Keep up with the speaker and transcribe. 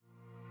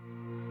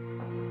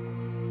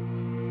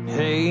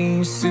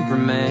Hey,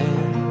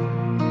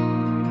 Superman,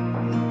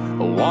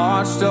 I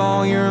watched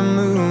all your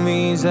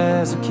movies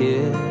as a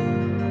kid.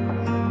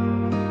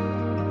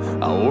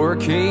 I wore a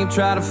cape,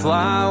 tried to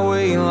fly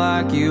away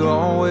like you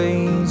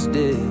always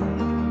did.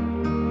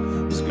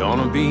 It's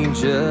gonna be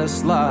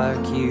just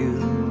like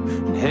you.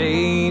 And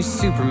hey,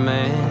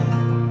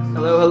 Superman.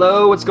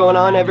 Hello, what's going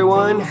on,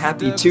 everyone?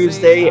 Happy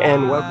Tuesday,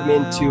 and welcome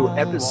into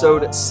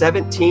episode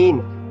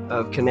 17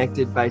 of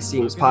Connected by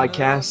Seams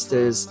podcast.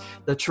 Is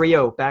the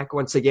trio back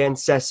once again: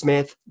 Seth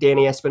Smith,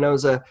 Danny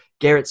Espinoza,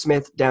 Garrett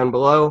Smith down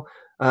below.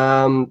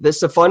 This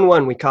is a fun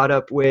one. We caught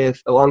up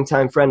with a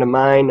longtime friend of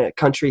mine, a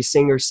country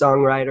singer,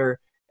 songwriter,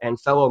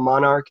 and fellow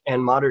Monarch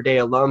and Modern Day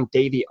alum,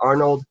 Davey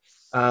Arnold.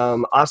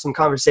 Awesome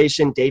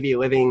conversation. Davey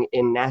living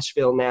in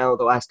Nashville now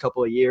the last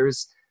couple of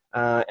years.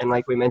 And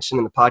like we mentioned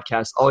in the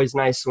podcast, always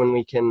nice when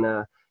we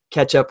can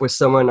catch up with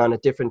someone on a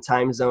different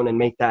time zone and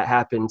make that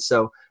happen.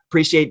 So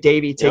appreciate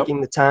Davey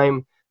taking the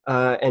time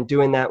and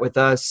doing that with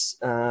us.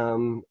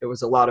 It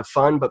was a lot of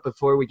fun. But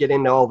before we get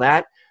into all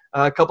that,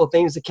 a couple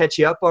things to catch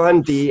you up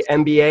on: the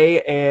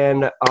NBA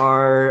and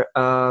our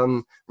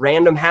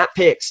random hat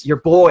picks. Your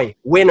boy,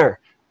 winner,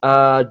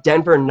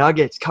 Denver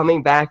Nuggets,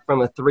 coming back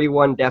from a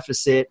 3-1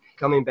 deficit,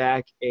 coming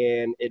back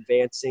and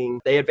advancing.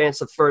 They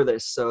advanced the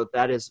furthest, so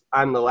that is,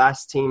 I'm the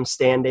last team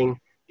standing.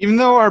 Even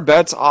though our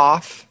bet's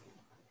off,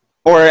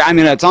 or I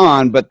mean it's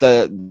on, but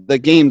the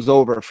game's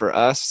over for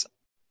us,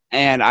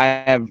 and I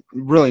have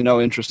really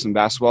no interest in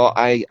basketball.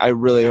 I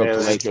really hope the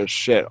Lakers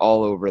shit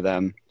all over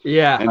them.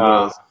 Yeah. And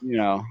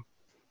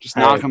just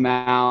knock them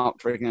out,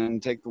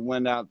 freaking take the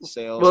wind out the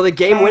sails. Well, the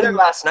game winner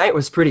last night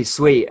was pretty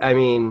sweet. I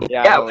mean,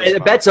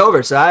 the bet's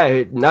over,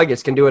 so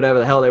Nuggets can do whatever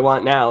the hell they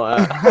want now.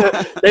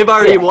 They've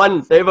already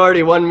won. They've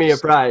already won me a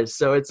prize,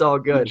 so it's all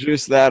good.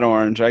 Juice that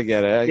orange. I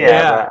get it.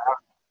 Yeah.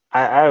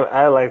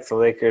 I like the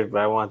Lakers,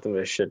 but I want them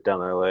to shit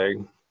down their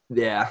leg.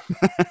 Yeah.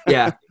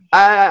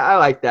 I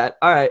like that.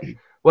 All right.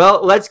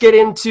 Well, let's get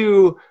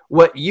into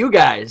what you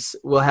guys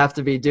will have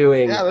to be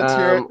doing. Let's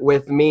hear it.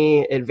 With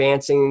me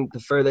advancing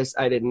the furthest.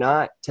 I did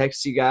not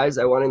text you guys.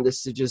 I wanted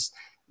this to just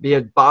be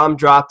a bomb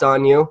dropped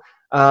on you.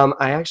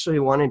 I actually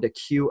wanted to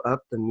cue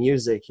up the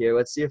music here.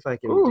 Let's see if I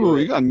can do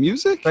it. You got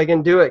music? If I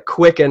can do it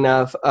quick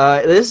enough.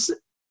 This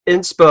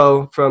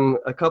inspo from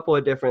a couple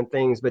of different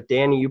things, but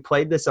Danny, you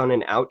played this on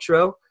an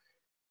outro,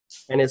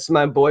 and it's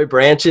my boy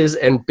Branches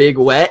and Big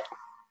Wet.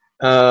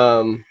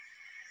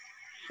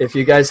 If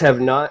you guys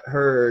have not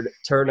heard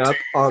Turn Up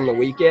on the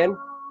Weekend,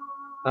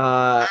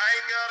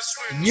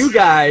 you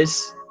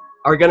guys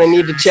are going to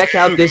need to check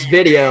out this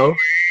video,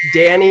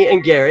 Danny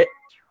and Garrett,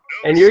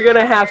 and you're going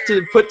to have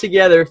to put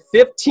together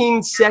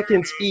 15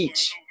 seconds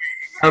each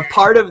of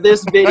part of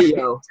this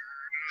video,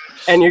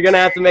 and you're going to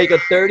have to make a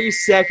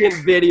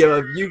 30-second video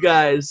of you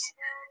guys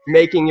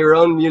making your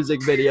own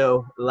music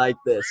video like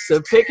this.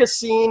 So pick a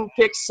scene,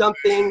 pick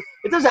something.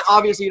 It doesn't,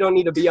 obviously you don't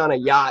need to be on a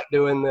yacht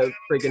doing the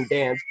freaking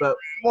dance, but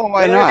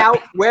why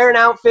not? Wear an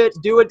outfit,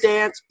 do a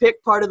dance,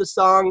 pick part of the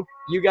song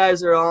you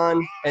guys are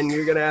on, and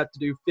you're going to have to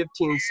do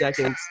 15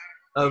 seconds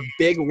of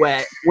Big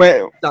Wet.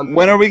 Wait,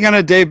 when are we going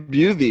to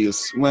debut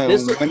these?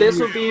 This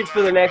will be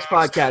for the next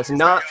podcast,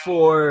 not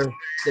for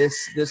this.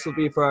 This will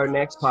be for our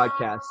next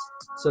podcast.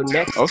 So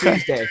next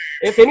Tuesday.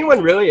 If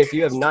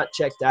you have not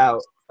checked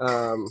out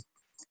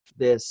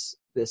this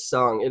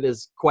song, it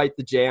is quite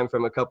the jam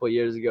from a couple of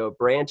years ago.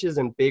 Branches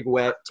and Big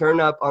Wet, Turn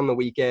Up on the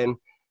Weekend.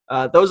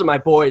 Those are my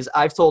boys.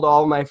 I've told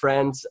all my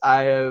friends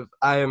I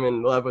am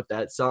in love with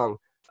that song.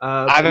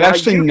 I've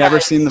actually never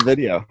seen the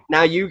video.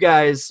 Now you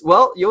guys,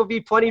 well, you'll be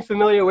plenty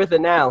familiar with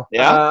it now.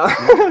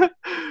 Yeah.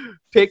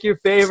 Pick your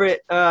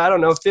favorite,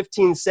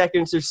 15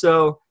 seconds or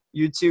so.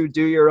 You two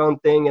do your own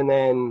thing, and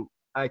then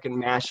I can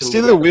mash them. See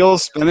the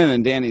wheels spinning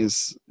in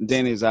Danny's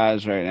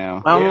eyes right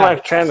now. I'm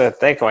like trying to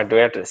think, do we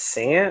have to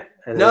sing it?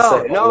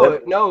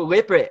 No,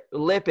 lip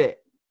it.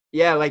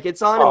 Yeah, like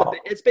it's on.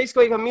 It's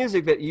basically like a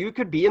music video. You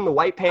could be in the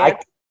white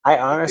pants. I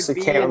honestly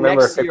can't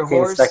remember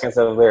 15 seconds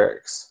of the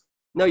lyrics.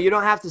 No, you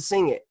don't have to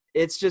sing it.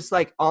 It's just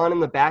like on in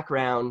the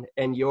background,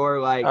 and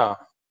you're like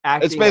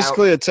acting. It's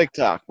basically a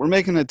TikTok. We're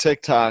making a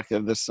TikTok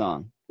of this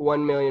song.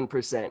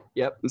 1,000,000%.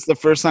 Yep. It's the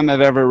first time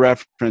I've ever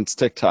referenced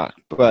TikTok,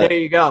 but there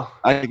you go.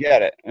 I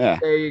get it. Yeah.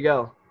 There you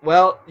go.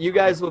 Well, you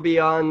guys will be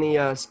on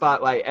the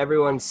spotlight.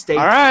 Everyone stay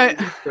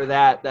tuned for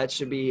that. That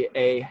should be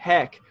a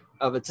heck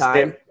of a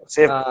time.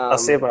 I'll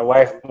see if my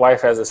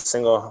wife has a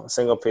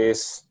single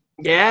piece.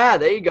 Yeah,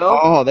 there you go.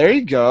 Oh, there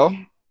you go.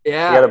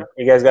 Yeah.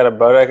 You guys got a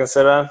boat I can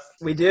sit on?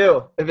 We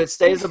do. If it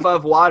stays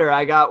above water,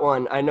 I got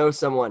one. I know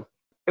someone.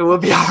 It will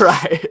be all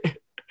right.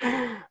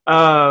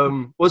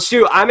 Well,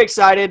 shoot, I'm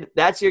excited.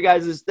 That's your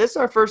guys'. This is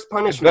our first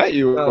punishment. I bet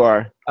you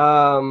are.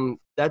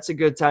 That's a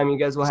good time. You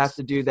guys will have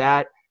to do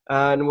that.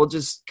 And we'll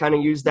just kind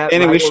of use that.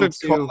 And we should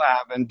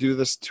collab and do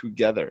this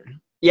together.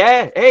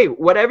 Yeah. Hey,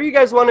 whatever you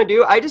guys want to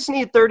do. I just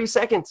need 30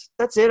 seconds.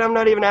 That's it. I'm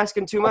not even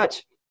asking too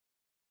much.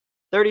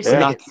 30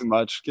 seconds. Not too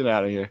much. Get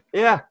out of here.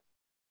 Yeah.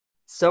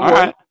 Someone. All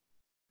right.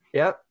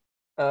 Yep.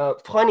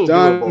 Plenty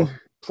Done. doable.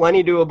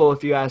 Plenty doable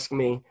if you ask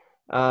me.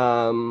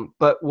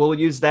 But we'll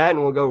use that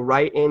and we'll go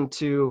right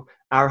into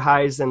our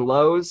highs and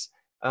lows.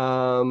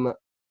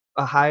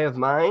 A high of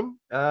mine,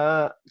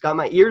 got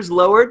my ears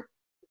lowered,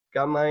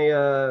 got my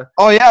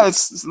oh yeah,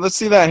 let's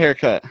see that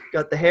haircut.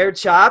 Got the hair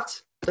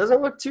chopped.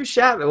 Doesn't look too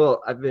shabby.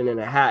 Well, I've been in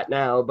a hat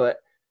now, but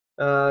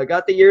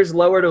got the ears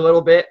lowered a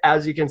little bit.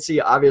 As you can see,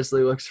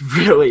 obviously looks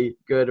really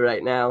good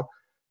right now.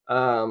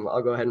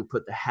 I'll go ahead and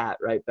put the hat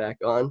right back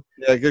on.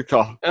 Yeah, good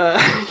call.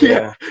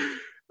 Yeah.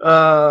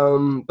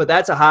 But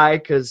that's a high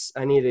because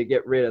I need to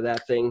get rid of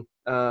that thing.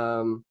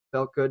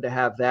 Felt good to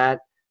have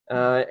that.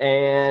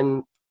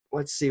 And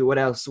let's see what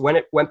else. When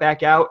it went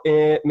back out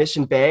in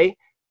Mission Bay,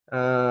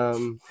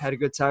 had a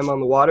good time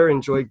on the water,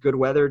 enjoyed good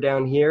weather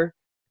down here.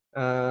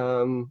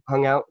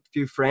 Hung out with a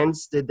few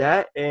friends, did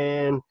that.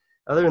 And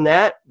other than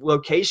that,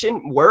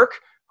 location, work.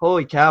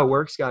 Holy cow,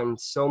 work's gotten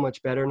so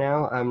much better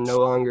now. I'm no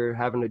longer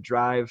having to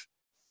drive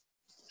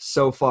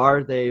so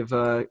far. They've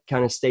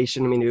kind of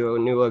stationed me to a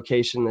new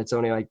location that's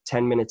only like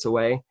 10 minutes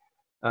away.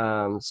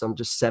 So I'm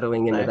just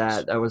settling into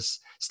that. I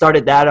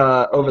started that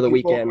over the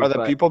weekend. Are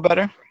the people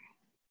better?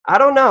 I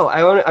don't know.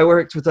 I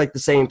worked with like the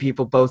same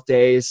people both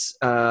days.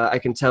 I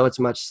can tell it's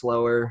much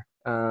slower.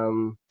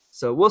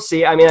 So we'll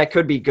see. I mean, I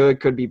could be good,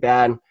 could be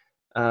bad.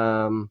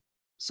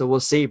 So we'll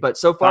see. But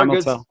so far,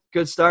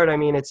 good start. I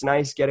mean, it's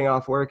nice getting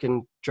off work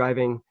and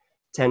driving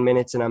 10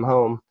 minutes and I'm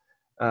home.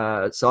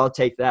 So I'll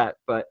take that.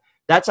 But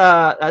that's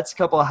a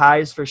couple of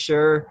highs for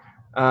sure.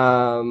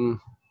 Man,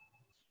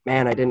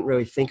 I didn't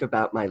really think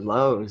about my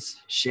lows.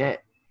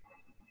 Shit.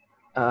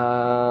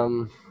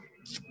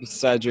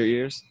 Besides your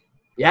ears?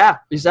 Yeah,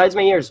 besides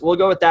my ears. We'll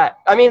go with that.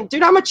 I mean,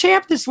 dude, I'm a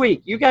champ this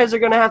week. You guys are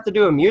going to have to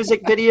do a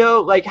music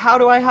video. Like, how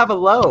do I have a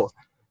low?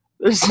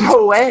 There's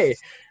no way.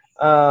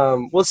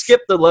 We'll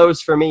skip the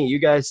lows for me. You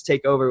guys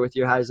take over with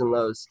your highs and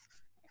lows.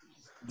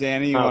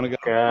 Danny, you want to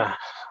go?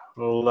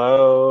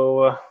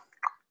 Low.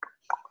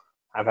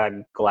 I've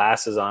had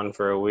glasses on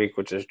for a week,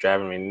 which is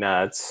driving me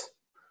nuts.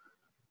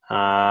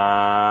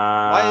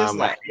 Why is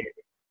that?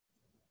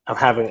 I'm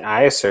having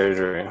eye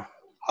surgery.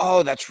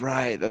 Oh, that's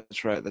right.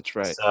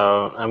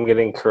 So I'm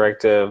getting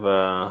corrective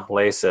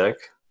LASIK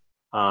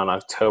on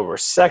October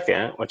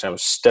 2nd, which I'm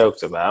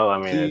stoked about. I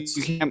mean,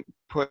 you can't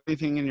put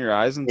anything in your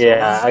eyes until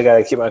I got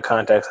to keep my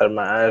contacts out of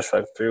my eyes for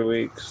like 3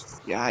 weeks.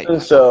 Yeah.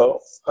 And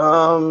so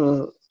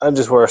I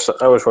just wear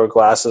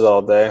glasses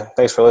all day.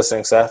 Thanks for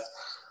listening, Seth.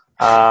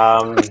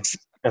 And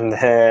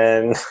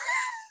then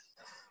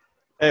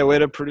hey, way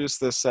to produce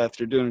this, Seth.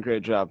 You're doing a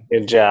great job.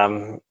 Good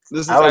job.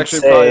 This is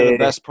actually probably the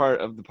best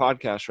part of the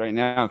podcast right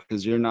now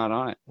because you're not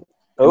on it.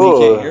 Oh,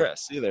 you can't hear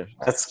us either.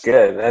 That's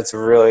good. That's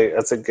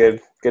a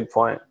good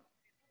point.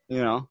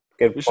 You know,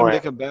 good we should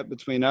make a bet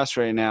between us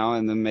right now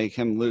and then make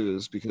him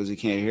lose because he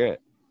can't hear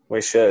it.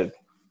 We should.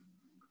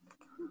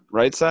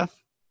 Right, Seth?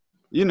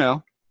 You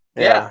know.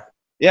 Yeah.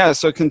 Yeah,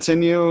 so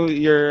continue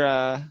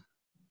your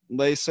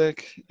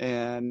LASIK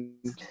and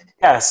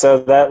so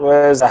that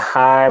was a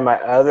high.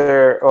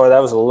 That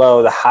was a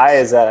low. The high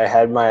is that I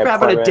had my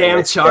grabbing a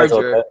damn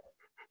charger.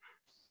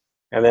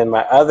 And then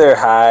my other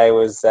high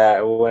was that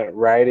I went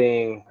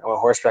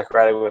horseback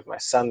riding with my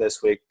son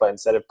this week, but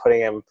instead of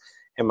putting him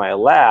in my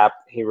lap,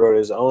 he rode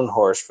his own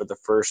horse for the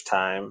first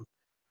time.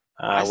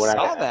 I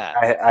saw that.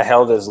 I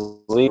held his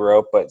lead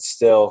rope, but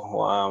still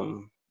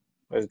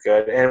it was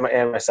good.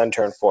 And my son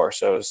turned 4,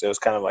 so it was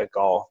kind of like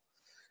all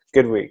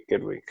good week.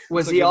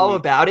 Was he all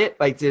about it?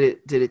 Like, did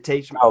it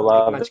take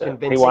much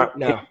convincing? He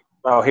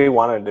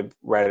wanted to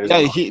ride it.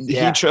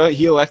 Yeah,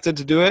 he elected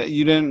to do it.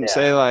 You didn't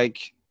say like,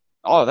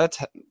 oh, that's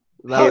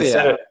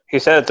he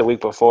said it the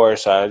week before,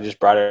 so I just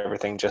brought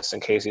everything just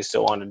in case he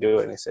still wanted to do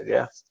it. And he said,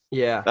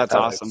 yeah, that's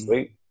awesome. Like,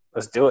 sweet,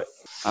 let's do it.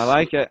 I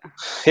like it.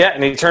 Yeah,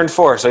 and he turned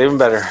 4, so even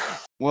better.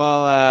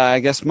 Well,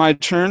 I guess my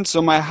turn.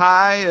 So my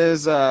high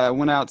is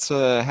went out to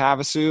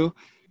Havasu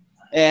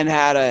and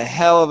had a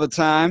hell of a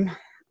time.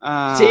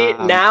 See,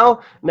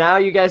 now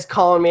you guys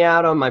calling me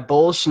out on my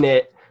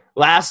bullshit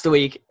last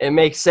week. It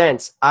makes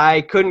sense. I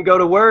couldn't go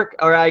to work,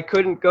 or I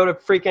couldn't go to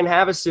freaking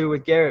Havasu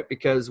with Garrett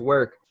because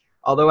work.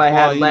 Although I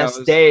had less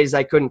days,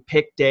 I couldn't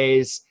pick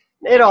days.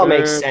 It all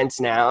makes sense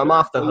now. I'm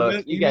off the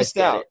hook. You guys missed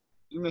out.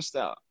 You missed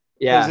out.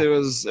 Yeah, it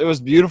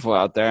was beautiful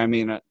out there. I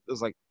mean, it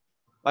was like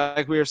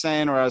we were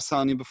saying, or I was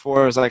telling you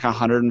before, it was like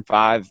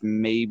 105,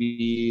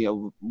 maybe a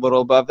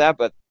little above that,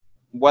 but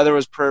weather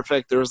was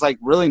perfect. There was like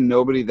really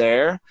nobody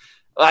there.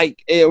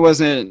 Like, it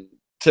wasn't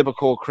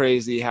typical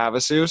crazy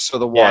Havasu, so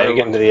the water. Yeah, you're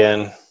getting to the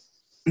end.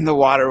 The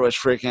water was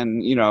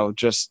freaking,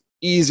 just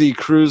easy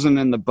cruising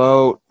in the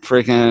boat,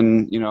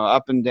 freaking,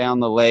 up and down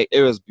the lake.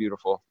 It was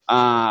beautiful.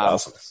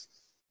 Awesome.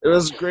 It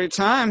was a great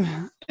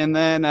time. And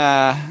then,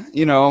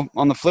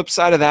 on the flip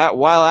side of that,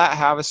 while at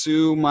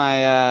Havasu,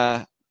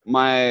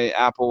 my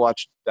Apple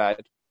Watch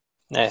died.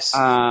 Nice.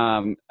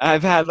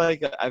 I've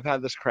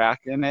had this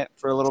crack in it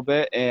for a little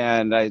bit,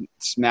 and I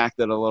smacked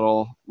it a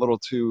little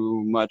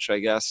too much, I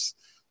guess,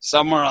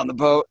 somewhere on the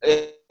boat,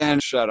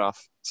 and shut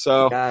off.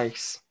 So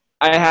yikes.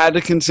 I had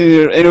to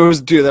continue, and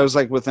that was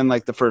like within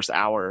like the first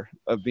hour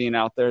of being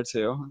out there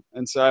too,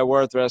 and so I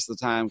wore it the rest of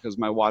the time because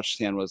my watch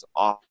stand was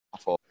awful.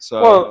 awful.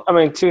 So Well, I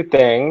mean, two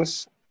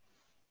things.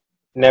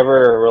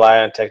 Never rely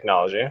on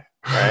technology,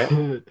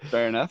 right?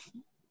 fair enough.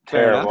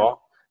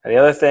 Terrible. And the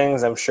other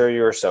things, I'm sure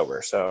you were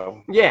sober.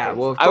 So Yeah,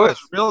 well, of I was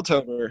course. real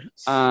tober.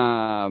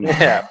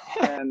 yeah.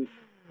 And,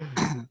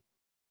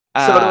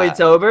 Totally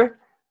sober.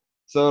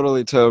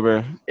 totally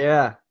tober.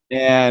 Yeah.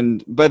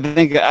 But I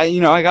think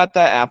I got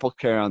that Apple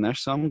Care on there,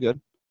 so I'm good.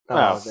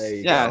 Oh, there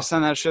you Yeah, I go.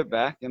 sent that shit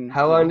back. And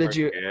How long We're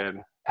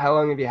good. How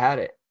long have you had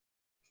it?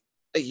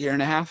 a year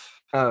and a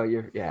half. Oh,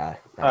 yeah.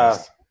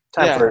 Nice.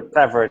 Time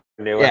for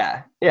a new one.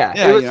 Yeah.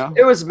 Yeah,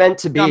 It was meant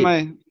to be.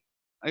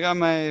 I got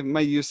my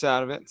use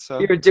out of it. So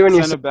You were doing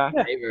send yourself it back.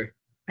 a favor.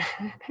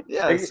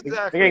 Yes, They're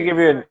exactly.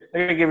 gonna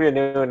give you a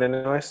new one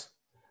anyways.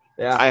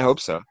 Yeah. I hope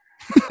so.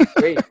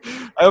 Great.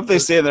 I hope they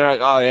say they're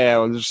like, oh yeah,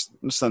 we'll just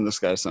send this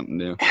guy something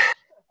new.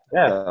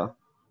 Yeah.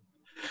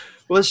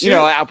 Well, shoot.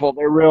 Apple,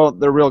 they're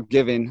real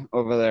giving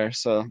over there,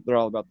 so they're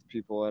all about the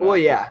people. At Well, Apple.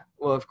 yeah.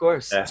 Well, of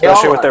course. Yeah,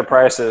 especially They all with their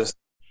prices.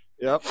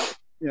 Yep.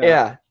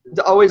 Yeah.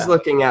 Always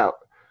looking out.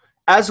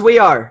 As we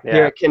are Yeah.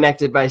 here at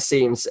Connected by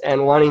Seams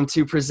and wanting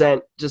to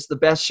present just the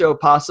best show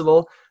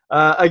possible.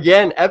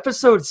 Again,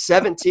 episode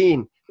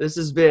 17. This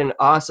has been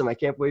awesome. I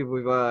can't believe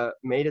we've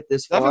made it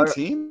this far.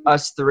 17.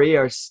 Us three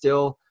are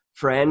still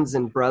friends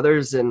and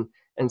brothers and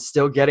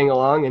still getting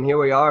along, and here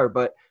we are.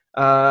 But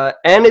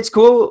and it's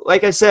cool,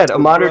 like I said, a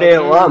modern day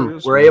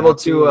alum. We're able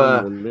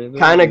to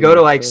kind of go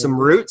to like some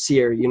roots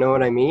here, you know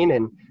what I mean,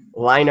 and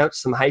line up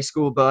some high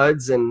school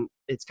buds, and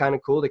it's kind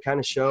of cool to kind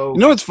of show You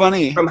know what's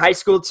funny? from high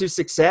school to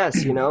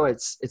success. You know,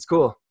 it's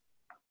cool.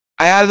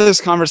 I had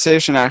this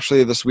conversation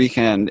actually this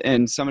weekend,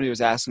 and somebody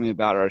was asking me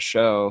about our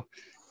show,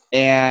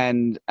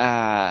 and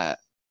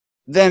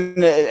then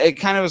it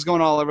kind of was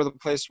going all over the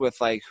place with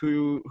like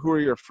who are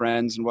your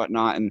friends and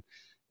whatnot, and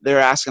they're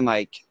asking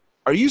like,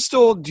 do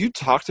you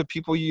talk to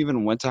people you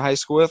even went to high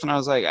school with? And I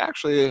was like,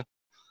 actually, a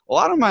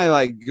lot of my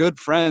like good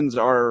friends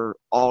are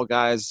all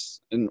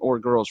guys or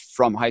girls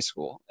from high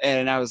school,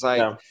 and I was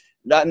like,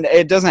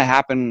 it doesn't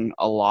happen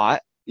a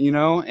lot.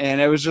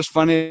 And it was just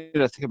funny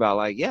to think about,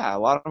 like, yeah, a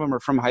lot of them are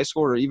from high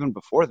school or even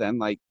before then.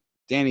 Like,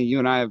 Danny, you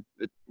and I,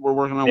 we're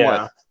working on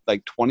what,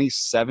 like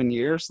 27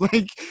 years?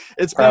 Like,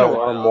 it's been a while.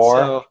 Or more.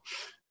 So,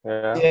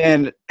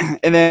 Yeah.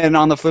 and then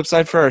on the flip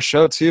side for our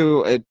show,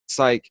 too, it's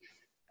like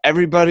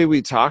everybody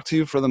we talk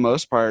to, for the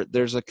most part,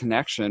 there's a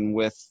connection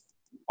with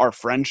our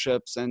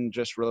friendships and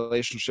just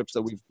relationships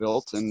that we've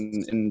built.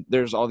 And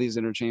there's all these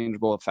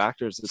interchangeable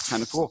factors. It's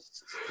kind of cool.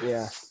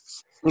 Yeah.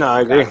 No,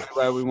 I agree. That's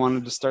why we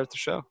wanted to start the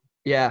show.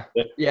 Yeah.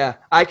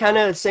 I kind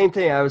of same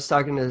thing. I was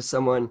talking to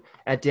someone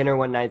at dinner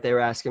one night. They were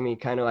asking me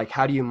kind of like,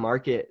 how do you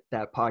market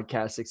that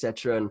podcast,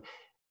 etc. And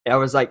I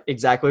was like,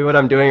 exactly what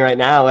I'm doing right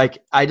now. Like,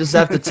 I just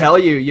have to tell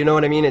you, you know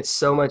what I mean? It's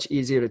so much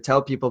easier to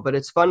tell people, but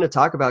it's fun to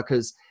talk about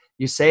because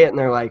you say it and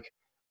they're like,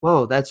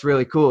 whoa, that's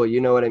really cool.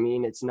 You know what I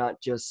mean? It's not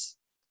just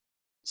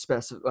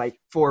specific, like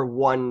for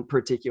one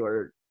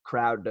particular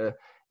crowd to,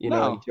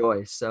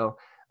 enjoy. So,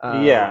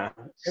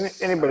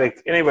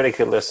 anybody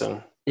could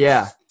listen.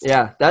 Yeah.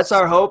 That's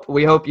our hope.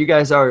 We hope you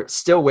guys are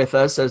still with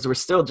us as we're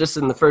still just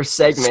in the first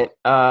segment.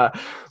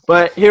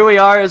 But here we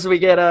are as we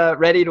get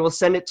ready. We'll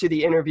send it to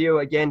the interview.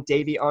 Again,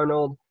 Davey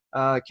Arnold,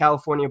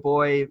 California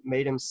boy,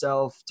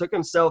 took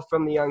himself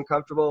from the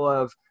uncomfortable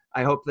of,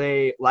 I hope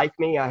they like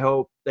me. I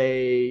hope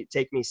they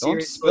take me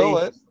seriously. Don't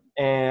spill it.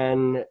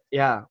 And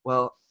yeah,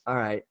 well, all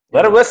right.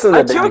 Let him listen to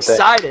I'm too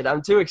excited.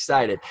 I'm too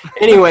excited.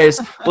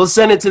 Anyways, we'll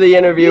send it to the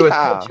interview with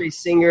country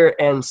singer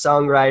and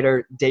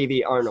songwriter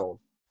Davey Arnold.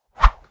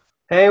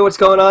 Hey, what's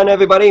going on,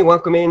 everybody?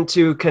 Welcome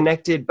into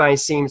Connected by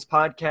Seams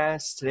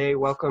podcast. Today,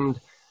 welcomed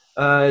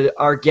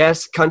our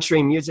guest,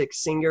 country music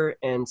singer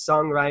and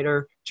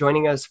songwriter,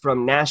 joining us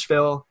from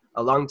Nashville,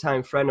 a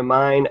longtime friend of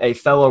mine, a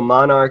fellow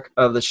monarch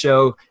of the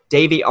show,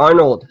 Davey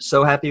Arnold.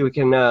 So happy we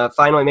can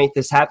finally make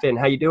this happen.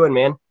 How you doing,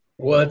 man?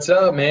 What's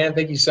up, man?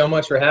 Thank you so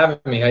much for having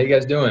me. How you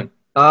guys doing?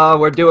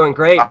 We're doing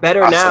great.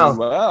 Better Awesome.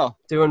 now. Wow.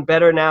 Doing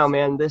better now,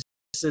 man. This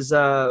is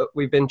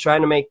we've been trying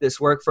to make this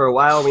work for a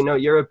while. We know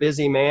you're a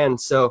busy man,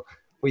 so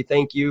we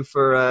thank you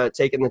for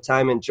taking the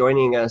time and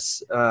joining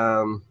us.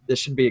 This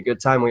should be a good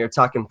time. We were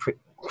talking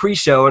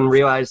pre-show and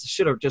realized I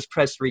should have just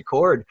pressed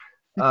record.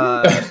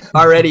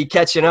 Already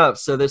catching up,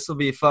 so this will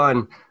be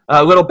fun.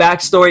 A little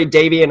backstory: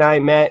 Davey and I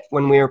met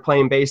when we were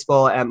playing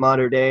baseball at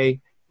Modern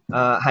Day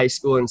High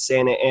School in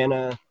Santa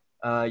Ana.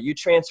 You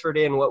transferred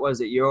in, what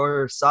was it,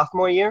 your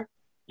sophomore year?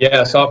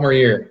 Yeah, sophomore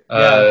year.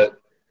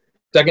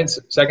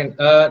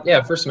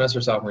 First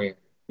semester sophomore year.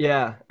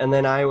 Yeah, and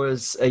then I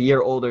was a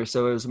year older,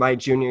 so it was my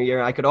junior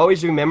year. I could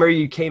always remember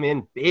you came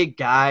in, big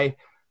guy,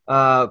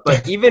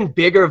 but even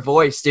bigger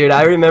voice, dude.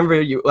 I remember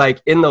you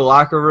like in the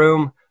locker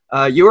room.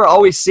 You were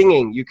always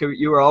singing.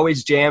 You were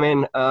always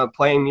jamming,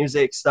 playing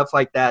music, stuff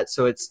like that.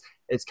 So it's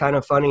kind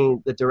of funny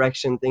the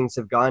direction things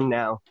have gone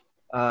now.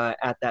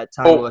 At that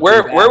time. Oh,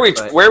 where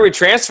are we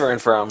transferring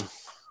from?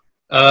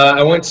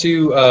 I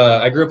grew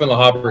up in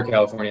La Habra,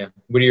 California,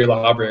 Whittier, La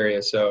Habra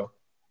area. So,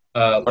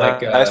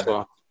 high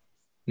school,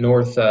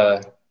 North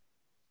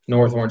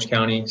Orange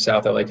County,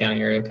 South LA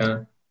County area, kind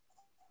of.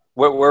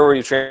 Where were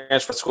you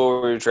transferring?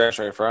 School were you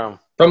transferring from?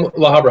 From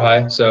La Habra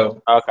High.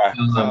 So Okay.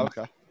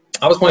 Okay.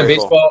 I was playing Very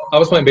baseball. Cool. I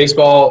was playing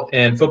baseball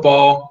and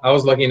football. I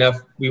was lucky enough.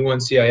 We won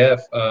CIF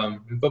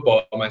in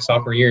football my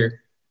sophomore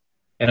year,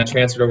 and I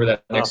transferred over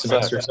that next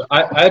semester. So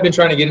I had been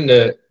trying to get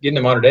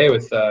into Mater Dei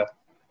with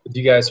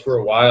you guys for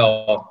a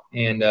while,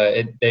 and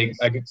I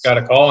got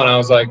a call, and I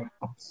was like,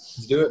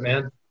 "Let's do it,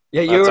 man."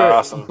 Yeah, you were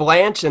awesome.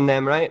 Blanche and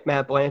them, right?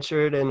 Matt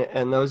Blanchard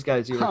and those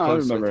guys you were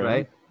close with,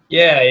 right?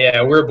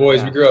 Yeah, we're boys.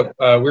 Yeah. We grew up.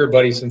 We were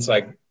buddies since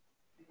like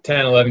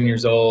 10, 11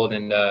 years old,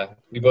 and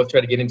we both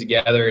tried to get in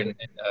together. And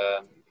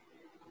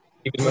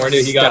he was more into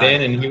it. He got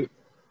in, and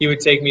he would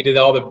take me to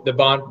all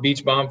the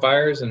beach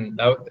bonfires, and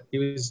he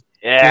was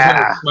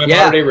my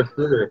Mater Dei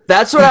recruiter.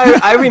 That's what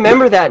I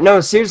remember that.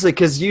 No, seriously,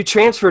 because you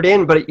transferred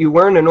in, but you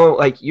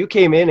weren't you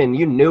came in and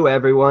you knew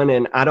everyone,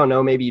 and I don't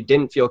know, maybe you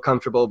didn't feel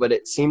comfortable, but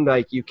it seemed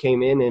like you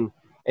came in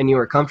and you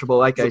were comfortable.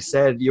 Like I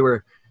said, you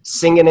were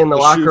singing in the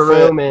locker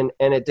room, and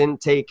it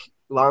didn't take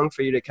long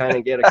for you to kind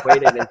of get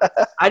acquainted. And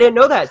I didn't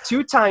know that.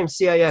 2-time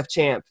CIF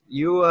champ.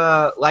 You,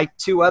 like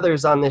 2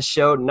 others on this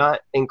show, not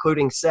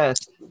including Seth,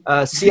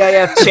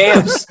 CIF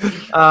champs.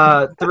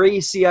 3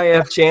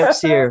 CIF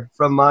champs here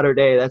from Mater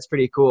Dei. That's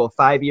pretty cool.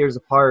 5 years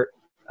apart.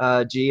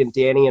 G and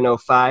Danny in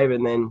 05,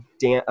 and then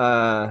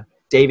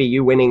Davey,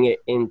 you winning it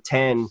in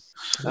 10.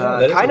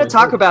 Kind of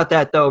talk about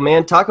that, though,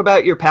 man. Talk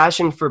about your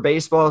passion for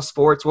baseball,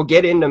 sports. We'll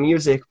get into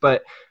music,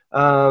 but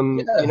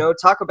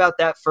talk about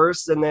that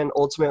first, and then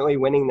ultimately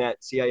winning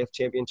that CIF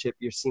championship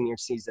your senior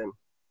season.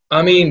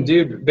 I mean,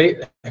 dude,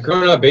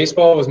 growing up,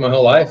 baseball was my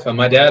whole life.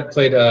 My dad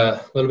played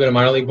a little bit of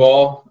minor league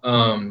ball,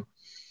 and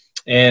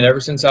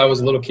ever since I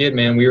was a little kid,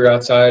 man, we were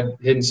outside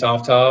hitting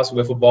soft toss,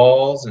 wiffle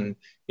balls, and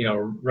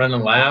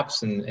running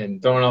laps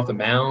and throwing off the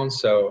mound.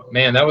 So,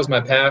 man, that was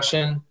my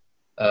passion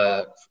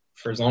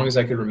for as long as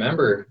I could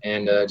remember.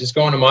 And just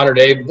going to Mater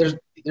Dei,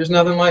 there's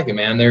nothing like it,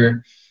 man.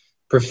 They're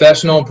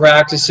professional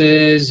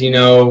practices, we're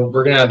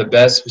going to have the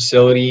best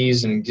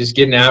facilities, and just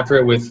getting after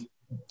it with,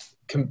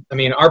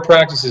 our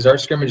practices, our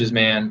scrimmages,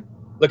 man,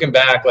 looking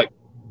back,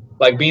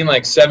 like being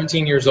like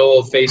 17 years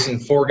old, facing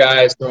 4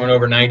 guys throwing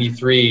over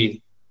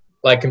 93,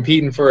 like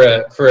competing for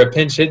a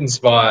pinch hitting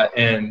spot.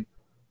 And,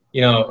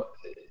 it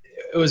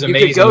was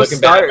amazing. You could go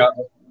start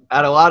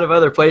at a lot of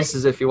other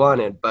places if you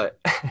wanted, but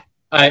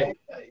but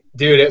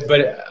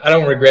I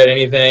don't regret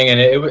anything. And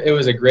it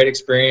was a great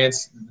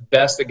experience,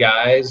 best of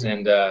guys.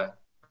 And,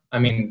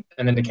 and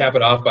then to cap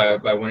it off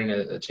by winning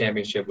a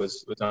championship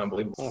was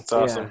unbelievable. That's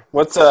awesome. Yeah.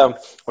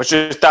 What's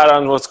your thought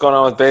on what's going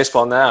on with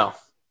baseball now?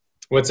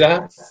 What's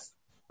that?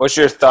 What's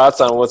your thoughts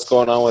on what's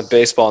going on with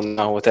baseball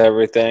now, with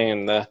everything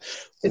and the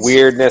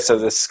weirdness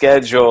of the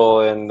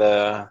schedule and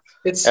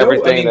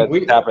everything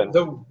that's happened?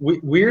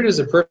 Weird is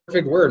a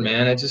perfect word,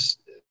 man. I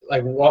just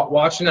like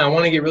watching. I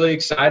want to get really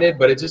excited,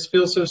 but it just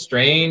feels so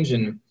strange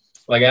and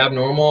like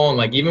abnormal. And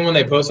like even when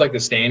they post like the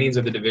standings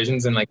of the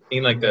divisions and like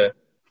seeing like the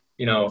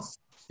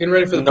getting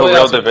ready for the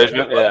playoffs. Real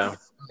division, yeah.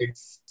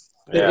 It's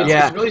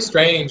really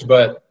strange,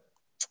 but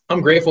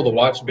I'm grateful to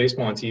watch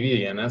baseball on TV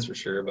again, that's for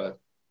sure. But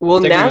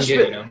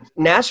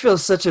Nashville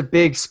is such a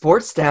big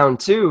sports town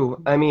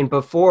too. I mean,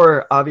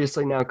 before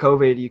obviously now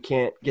COVID, you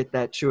can't get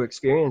that true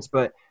experience,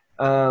 but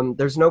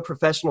there's no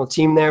professional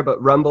team there. But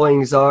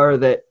rumblings are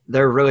that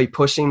they're really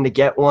pushing to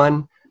get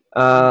one,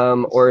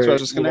 or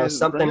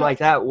something like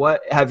that.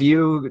 What have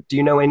you? Do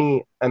you know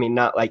any? I mean,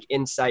 not like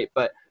insight,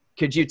 but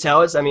could you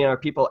tell us? I mean, are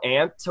people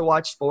amped to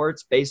watch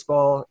sports,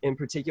 baseball in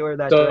particular,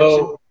 that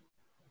direction?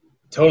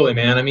 Totally,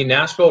 man. I mean,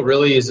 Nashville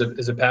really is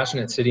a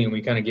passionate city, and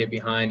we kind of get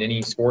behind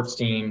any sports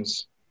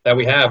teams that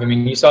we have. I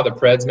mean, you saw the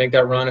Preds make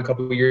that run a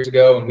couple of years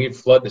ago, and we'd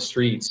flood the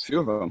streets. A few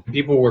of them.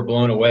 People were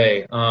blown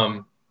away.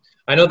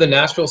 I know the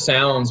Nashville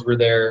Sounds were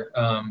there.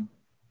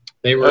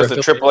 They were the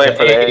AAA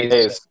for the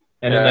A's.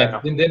 And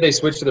then did they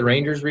switch to the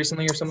Rangers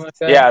recently or something like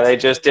that? Yeah, they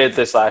just did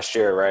this last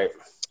year, right?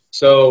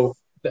 So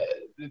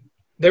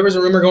there was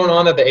a rumor going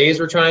on that the A's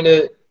were trying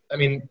to – I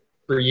mean,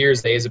 for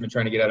years the A's have been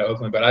trying to get out of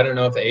Oakland, but I don't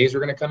know if the A's were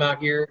going to come out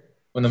here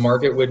when the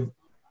market would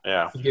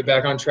get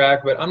back on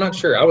track. But I'm not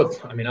sure. I would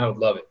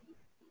love it.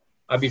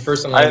 I'd be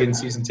first in line getting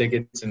season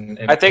tickets and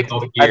I think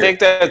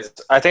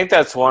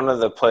that's one of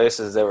the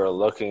places they were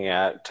looking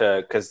at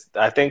because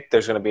I think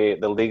there's going to be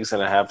the league's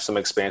going to have some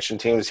expansion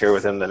teams here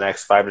within the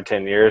next 5 to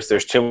 10 years.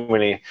 There's too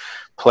many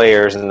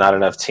players and not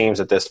enough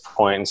teams at this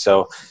point. And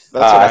so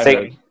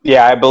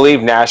I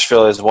believe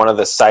Nashville is one of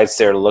the sites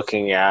they're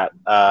looking at.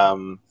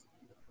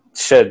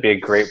 Should be a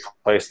great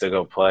place to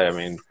go play. I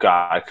mean,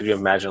 God, could you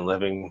imagine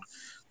living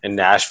in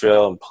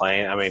Nashville and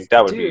playing? I mean,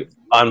 that would be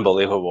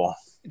unbelievable.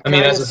 I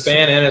mean, as a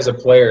fan and as a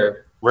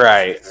player.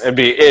 Right. It'd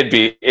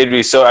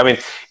be so, I mean,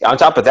 on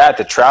top of that,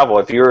 the travel,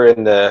 if you were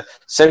in the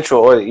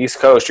Central or the East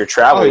Coast, you're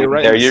traveling you're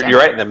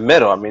right in the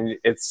middle. I mean,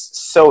 it's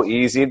so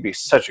easy. It'd be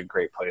such a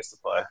great place to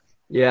play.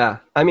 Yeah.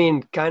 I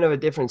mean, kind of a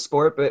different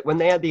sport, but when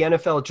they had the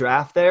NFL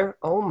draft there,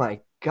 oh my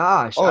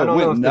gosh. I don't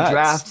know if the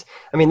draft,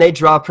 I mean, they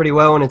draw pretty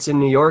well when it's in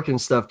New York and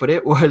stuff, but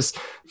it was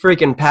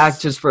freaking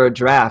packed just for a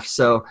draft.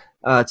 So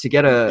to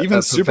get a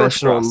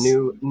professional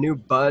new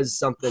buzz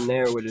something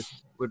there would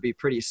would be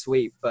pretty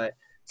sweet. But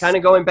kind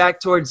of going back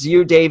towards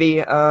you, Davey,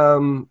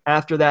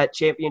 after that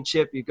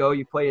championship,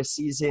 you play a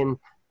season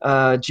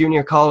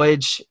junior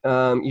college.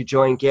 You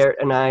join Garrett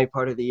and I,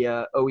 part of the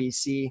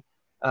OEC,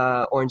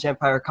 Orange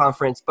Empire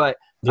Conference. But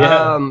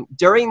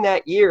during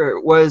that year,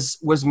 was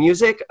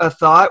music a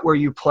thought? Were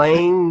you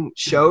playing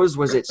shows?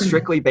 Was it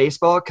strictly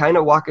baseball? Kind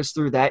of walk us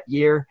through that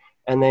year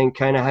and then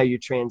kind of how you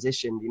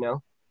transitioned, you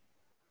know?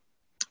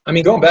 I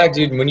mean, going back,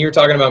 dude, when you were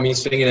talking about me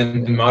singing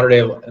in modern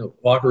day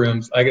locker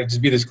rooms, I could just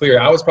be this clear.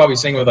 I was probably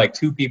singing with like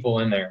 2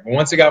 people in there. But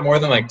once it got more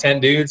than like 10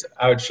 dudes,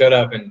 I would shut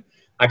up. And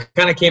I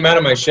kind of came out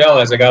of my shell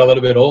as I got a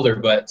little bit older.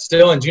 But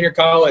still in junior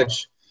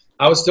college,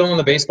 I was still on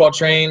the baseball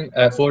train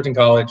at Fullerton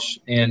College.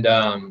 And,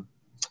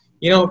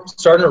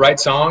 starting to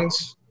write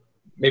songs.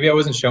 Maybe I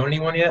wasn't showing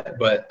anyone yet,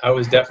 but I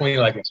was definitely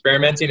like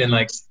experimenting and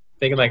like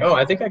thinking like, oh,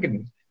 I think I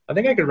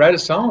could write a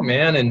song,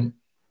 man. And,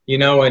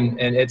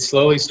 and it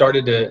slowly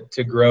started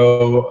to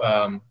grow.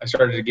 I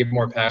started to get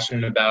more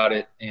passionate about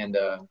it and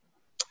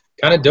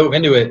kind of dove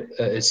into it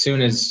as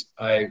soon as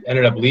I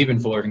ended up leaving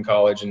Fullerton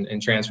College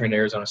and transferring to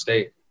Arizona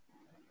State.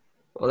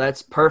 Well,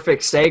 that's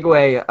perfect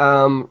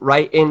segue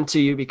right into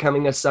you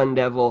becoming a Sun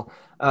Devil.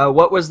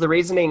 What was the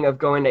reasoning of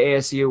going to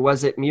ASU?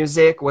 Was it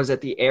music? Was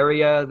it the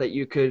area that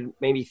you could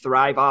maybe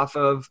thrive off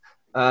of,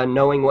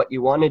 knowing what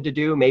you wanted to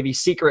do, maybe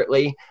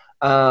secretly?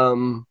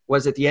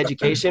 Was it the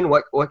education?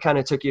 What kind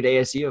of took you to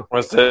ASU?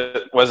 Was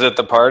it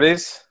the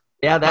parties?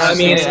 Yeah,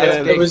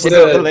 it was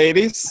the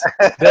ladies.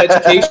 The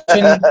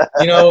education.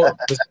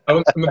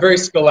 I'm a very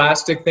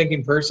scholastic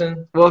thinking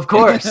person. Well, of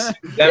course,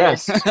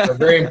 yes, are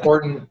very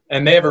important,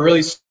 and they have a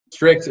really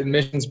strict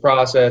admissions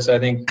process. I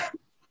think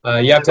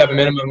you have to have a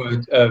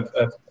minimum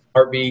of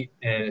heartbeat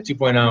and a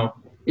 2.0.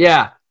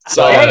 Yeah.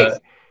 So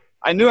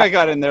I knew I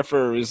got in there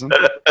for a reason.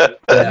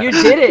 You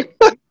did it.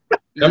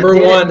 They're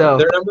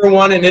number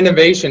one in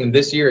innovation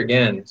this year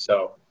again.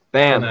 So.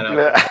 Bam.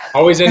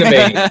 Always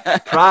innovating.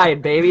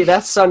 Pride, baby.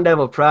 That's Sun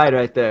Devil pride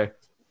right there.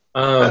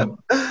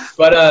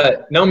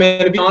 But no,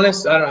 man, to be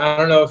honest, I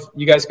don't know if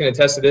you guys can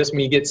attest to this. When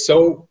you get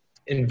so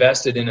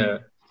invested in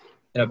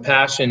a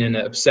passion and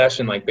an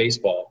obsession like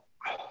baseball,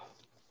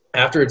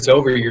 after it's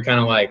over, you're kind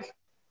of like,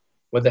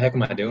 what the heck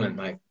am I doing?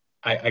 Like,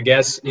 I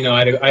guess,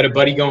 I had a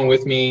buddy going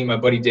with me, my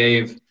buddy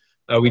Dave.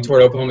 We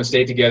toured Oklahoma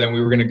State together, and we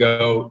were going to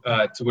go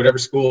to whatever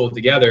school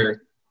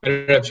together. I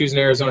ended up choosing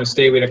Arizona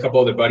State. We had a couple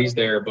other buddies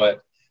there,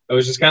 but it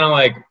was just kind of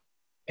like,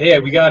 hey,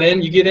 we got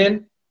in, you get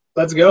in,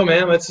 let's go,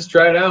 man. Let's just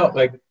try it out.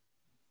 Like,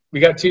 we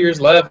got 2 years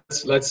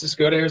left. Let's just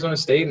go to Arizona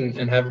State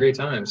and have a great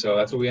time. So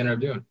that's what we ended up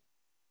doing.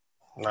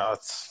 No,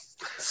 it's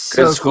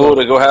good school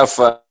to go have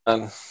fun.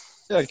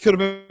 Yeah, it could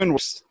have been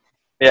worse.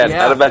 Yeah,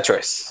 not a bad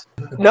choice.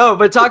 No,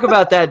 but talk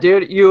about that,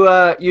 dude.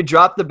 You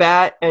dropped the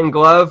bat and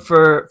glove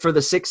for the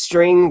 6th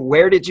string.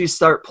 Where did you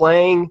start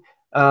playing?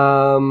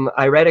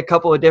 I read a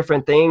couple of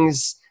different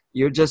things.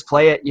 You just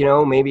play at,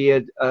 maybe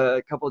a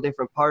couple of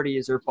different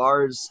parties or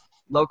bars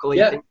locally,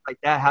 things like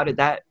that. How did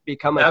that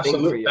become a thing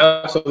for you?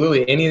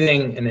 Absolutely.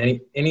 Anything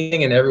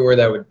and everywhere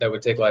that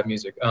would take live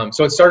music.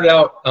 So it started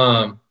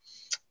out,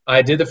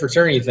 I did the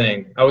fraternity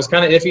thing. I was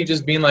kind of iffy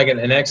just being like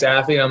an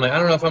ex-athlete. I'm like, I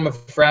don't know if I'm a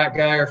frat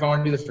guy or if I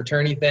want to do the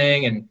fraternity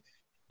thing.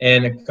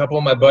 And a couple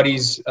of my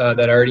buddies that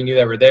I already knew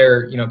that were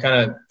there, kind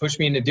of pushed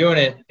me into doing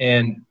it.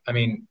 And I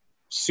mean,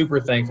 super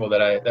thankful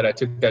that I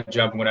took that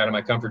jump and went out of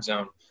my comfort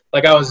zone.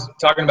 Like I was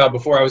talking about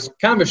before, I was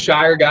kind of a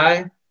shyer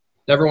guy.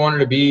 Never wanted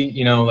to be,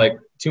 like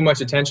too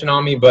much attention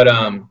on me. But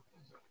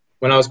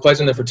when I was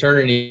pledging the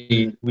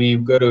fraternity, we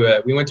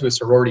went to a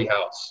sorority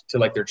house to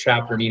like their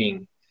chapter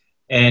meeting,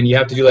 and you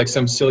have to do like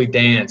some silly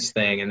dance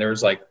thing. And there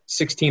was like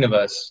 16 of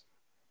us,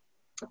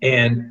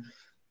 and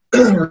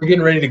we're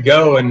getting ready to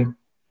go. And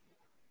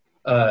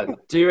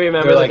do you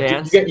remember the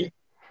dance?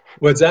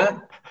 What's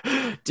that?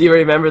 Do you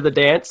remember the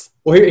dance?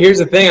 Well, here's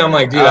the thing. I'm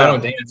like, dude, I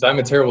don't dance. I'm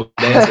a terrible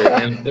dancer.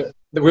 And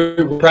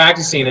we're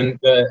practicing, and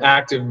the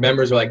active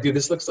members are like, dude,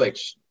 this looks like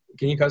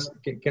can you cuss?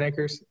 Can I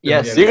curse?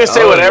 Yes. You can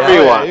say whatever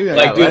you want.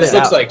 Like, dude, this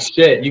looks like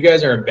shit. You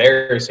guys are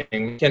embarrassing.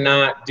 We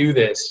cannot do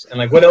this. And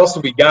like, what else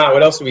do we got?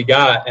 What else do we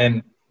got?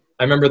 And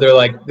I remember they're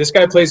like, this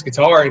guy plays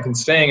guitar and can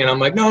sing. And I'm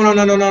like, no.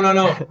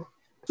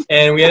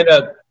 And we end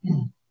up,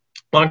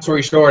 long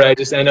story short, I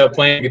just end up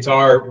playing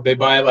guitar. They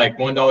buy like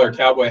 $1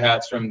 cowboy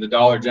hats from the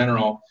Dollar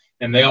General,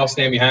 and they all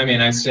stand behind me,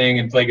 and I sing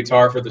and play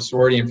guitar for the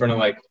sorority in front of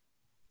like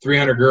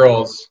 300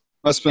 girls.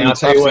 Must have been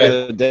tough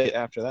the day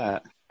after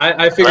that.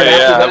 I figured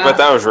after that. But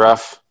that was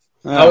rough.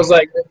 I was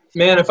like,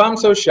 man, if I'm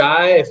so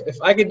shy, if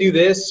I could do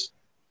this,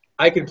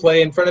 I could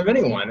play in front of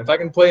anyone. If I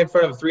can play in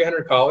front of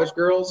 300 college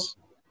girls.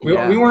 We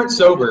weren't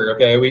sober,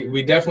 okay?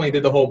 We definitely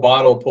did the whole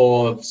bottle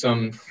pull of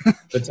some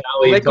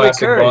Vitaly Liquid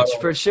Courage, bottle.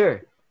 For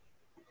sure.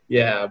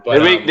 Yeah, but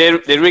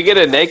did we get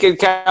a naked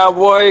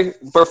cowboy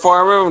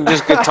performer and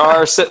just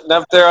guitar sitting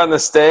up there on the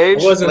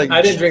stage?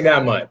 I didn't drink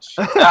that much.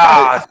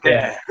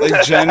 Yeah.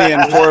 Like Jenny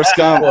and Forrest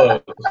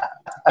Gump.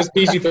 It's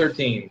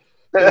PG-13.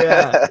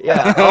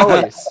 Yeah,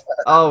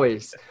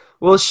 always.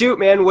 Well, shoot,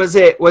 man, was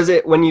it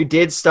when you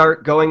did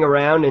start going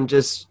around and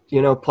just,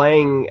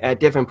 playing at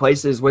different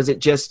places, was it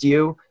just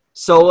you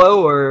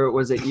solo, or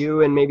was it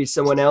you and maybe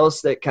someone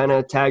else that kind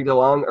of tagged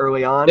along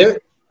early on?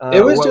 It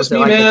was just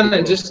me, man,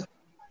 and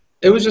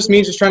it was just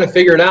me just trying to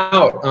figure it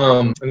out.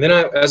 And then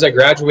as I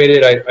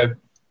graduated, I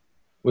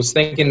was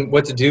thinking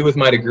what to do with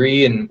my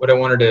degree and what I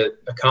wanted to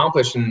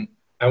accomplish, and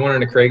I went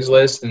on a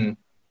Craigslist, and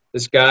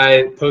this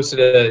guy posted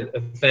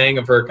a thing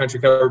of her country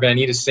cover band,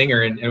 Need a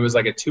Singer, and it was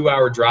like a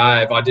 2-hour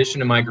drive,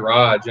 audition in my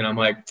garage, and I'm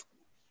like,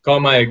 call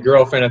my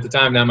girlfriend at the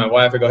time, now my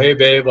wife, I go, hey,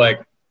 babe,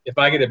 like, if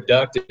I get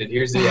abducted,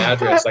 here's the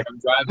address. Like, I'm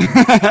driving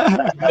in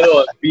the middle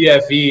of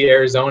BFE,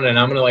 Arizona, and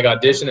I'm going to, like,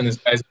 audition in this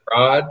guy's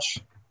garage.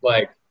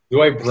 Like,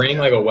 do I bring,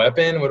 like, a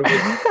weapon? What do we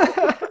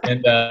 –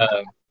 and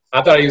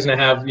I thought he was going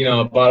to have,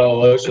 a bottle of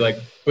lotion, like,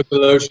 put the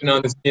lotion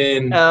on the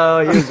skin. Oh,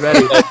 he was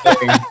ready.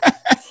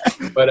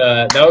 But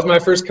that was my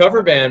first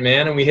cover band,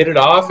 man, and we hit it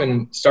off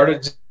and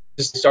started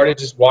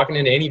just walking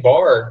into any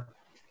bar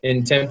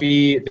in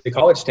Tempe, the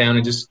college town,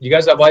 and just, you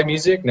guys have live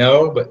music?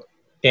 No, but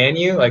can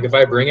you? Like, if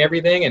I bring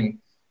everything? And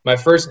my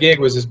first gig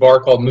was this bar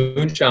called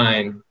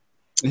Moonshine.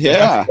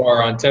 Yeah.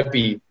 Bar on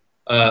Tempe,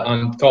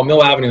 called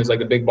Mill Avenue. It was like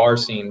the big bar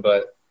scene.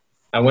 But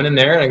I went in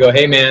there and I go,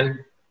 hey,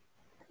 man,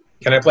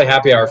 can I play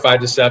happy hour 5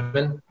 to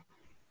 7?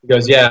 He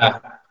goes, yeah.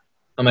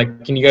 I'm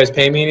like, can you guys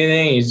pay me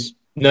anything? He's,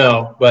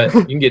 no, but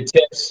you can get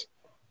tips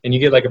and you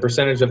get like a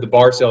percentage of the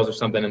bar sales or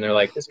something. And they're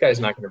like, this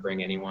guy's not going to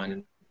bring anyone.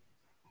 And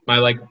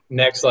my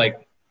next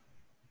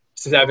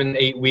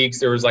 7-8 weeks,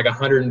 there was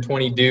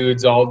 120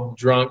 dudes all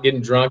drunk,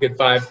 getting drunk at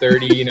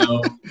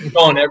 5:30,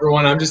 calling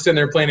everyone. I'm just sitting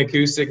there playing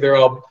acoustic. They're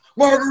all,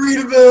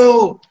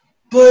 Margaritaville,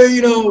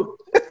 play,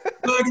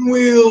 Wagon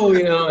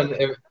Wheel, and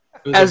it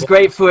was as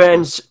great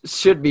friends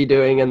should be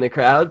doing in the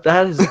crowd.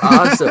 That is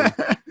awesome.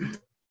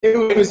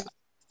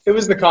 It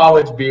was the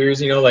college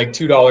beers, like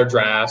 $2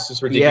 drafts,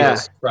 just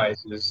ridiculous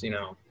prices,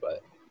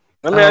 but.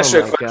 Let me ask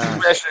you a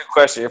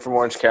question. You're from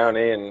Orange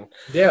County, and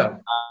yeah.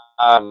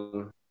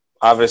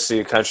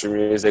 Obviously, country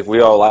music.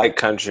 We all like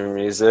country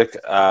music.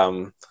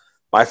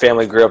 My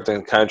family grew up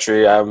in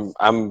country. I'm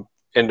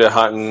into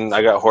hunting.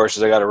 I got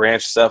horses. I got a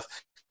ranch and stuff.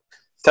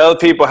 Tell the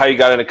people how you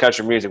got into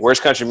country music.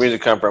 Where's country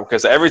music come from?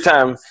 Because every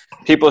time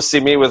people see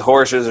me with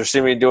horses or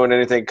see me doing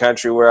anything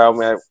country where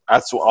I'm at,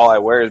 that's all I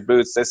wear is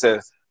boots. They said,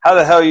 how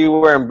the hell are you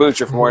wearing boots?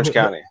 You're from Orange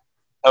County.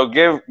 So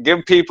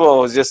give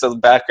people just a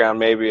background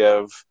maybe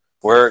of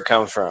where it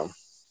comes from.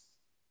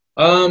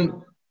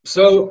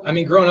 So,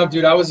 growing up,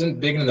 dude, I wasn't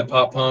big into the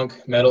pop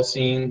punk metal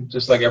scene,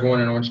 just like everyone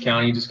in Orange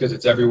County, just because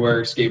it's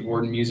everywhere,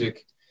 skateboarding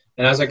music.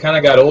 And as I kind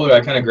of got older,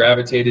 I kind of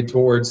gravitated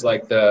towards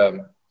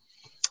the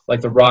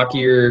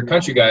rockier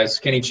country guys.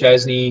 Kenny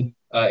Chesney,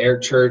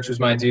 Eric Church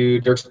was my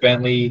dude, Dierks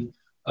Bentley.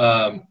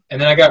 And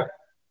then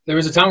there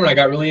was a time when I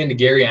got really into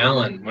Gary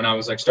Allan when I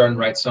was starting to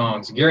write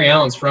songs. Gary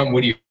Allan's from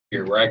Whittier,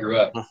 where I grew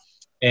up.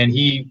 And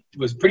he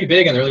was pretty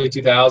big in the early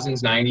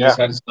 2000s, 90s,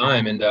 had his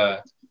time. And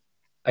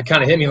it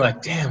kind of hit me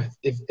damn,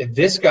 if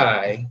this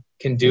guy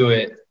can do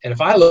it, and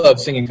if I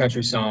love singing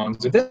country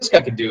songs, if this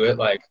guy could do it,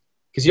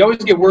 because you always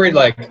get worried,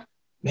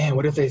 man,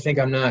 what if they think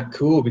I'm not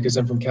cool because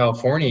I'm from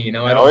California?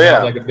 I don't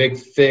have a big,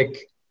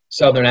 thick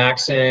Southern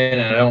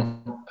accent, and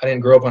I didn't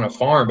grow up on a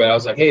farm, but I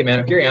was like, hey, man,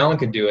 if Gary Allan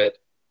could do it,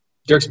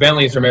 Dierks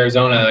Bentley's from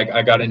Arizona.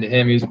 I got into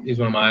him. He's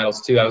one of my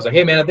idols too. I was like,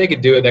 hey, man, if they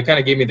could do it, that kind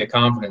of gave me the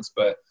confidence.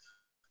 But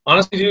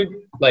honestly,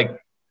 dude,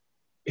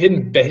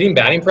 hitting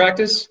batting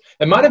practice,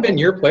 it might have been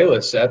your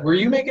playlist, Seth. Were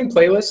you making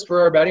playlists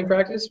for our batting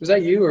practice? Was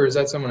that you, or is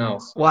that someone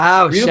else?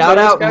 Wow, shout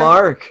out guy?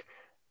 Mark.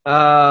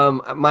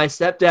 My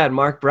stepdad,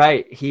 Mark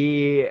Bright,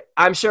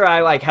 I'm sure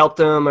I helped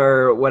him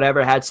or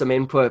whatever, had some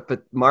input,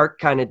 but Mark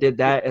kind of did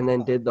that and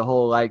then did the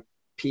whole PA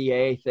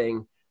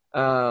thing.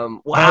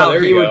 Wow,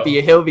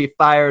 he'll be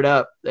fired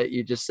up that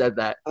you just said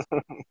that.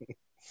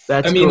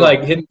 That's cool.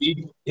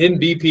 Hitting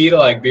BP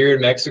to Beer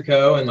in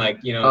Mexico and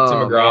Tim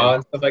McGraw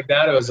and stuff like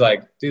that. It was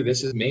dude,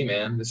 this is me,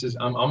 man.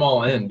 I'm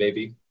all in,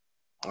 baby.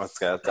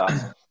 That's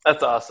awesome.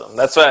 That's awesome.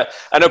 That's what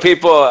I know.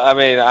 People. I'm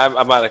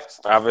not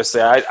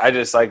obviously. I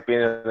just like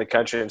being in the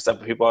country and stuff.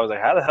 But people always like,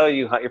 how the hell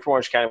you hunt? You're from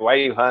Orange County. Why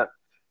do you hunt?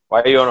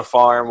 Why are you on a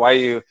farm? Why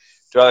you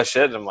do all that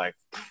shit? And I'm like,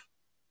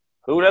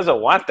 who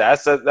doesn't want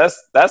that?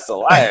 That's the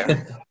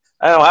lie.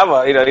 I don't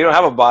have you don't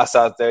have a boss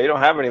out there. You don't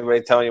have anybody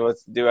telling you what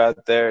to do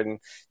out there, and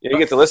you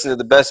get to listen to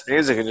the best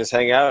music and just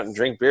hang out and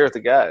drink beer with the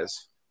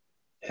guys.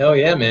 Hell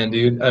yeah, man,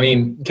 dude.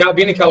 Being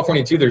in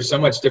California too, there's so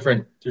much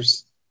different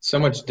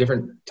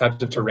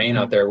types of terrain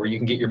out there where you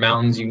can get your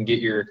mountains, you can get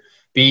your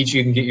beach,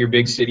 you can get your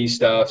big city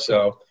stuff.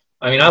 So,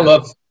 I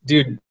love,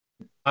 dude,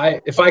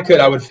 if I could,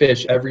 I would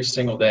fish every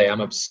single day. I'm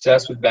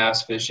obsessed with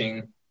bass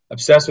fishing,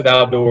 obsessed with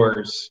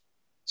outdoors.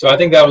 So I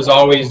think that was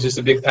always just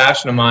a big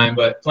passion of mine.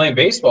 But playing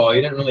baseball,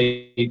 I didn't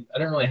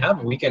really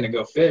have a weekend to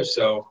go fish.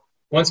 So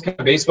once kind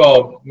of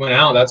baseball went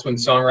out, that's when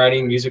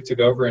songwriting, music took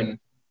over, and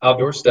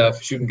outdoor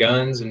stuff, shooting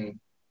guns, and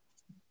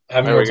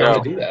having more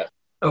time to do that.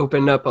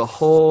 Opened up a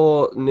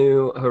whole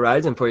new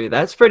horizon for you.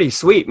 That's pretty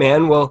sweet,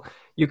 man. Well,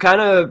 you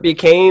kind of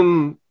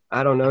became,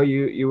 I don't know,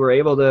 you were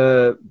able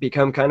to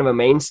become kind of a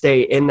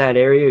mainstay in that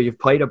area. You've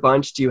played a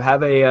bunch. Do you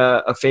have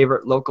a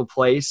favorite local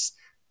place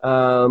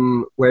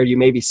where you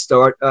maybe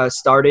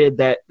started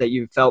that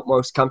you felt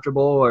most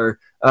comfortable, or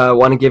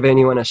want to give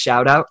anyone a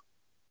shout out?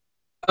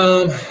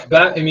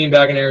 Back in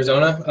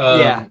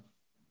Arizona?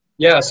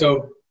 Yeah.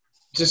 So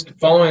just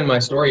following my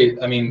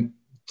story, I mean,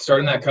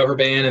 starting that cover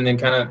band and then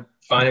kind of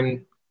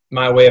finding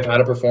my way of how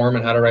to perform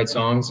and how to write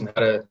songs and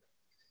how to,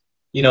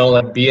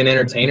 like be an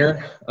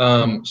entertainer.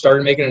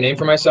 Started making a name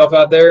for myself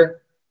out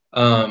there.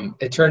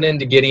 It turned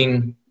into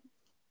getting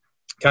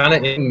kind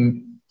of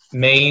in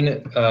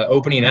main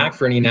opening act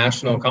for any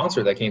national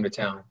concert that came to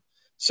town.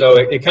 So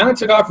it kind of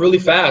took off really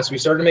fast. We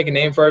started to make a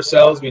name for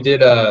ourselves. We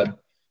did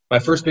my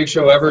first big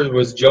show ever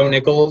was Joe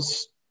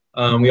Nichols.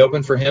 We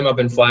opened for him up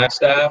in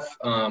Flagstaff.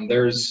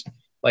 There's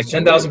like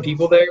 10,000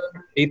 people there,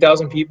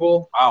 8,000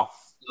 people. Wow.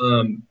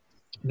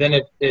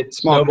 Then it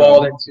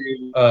snowballed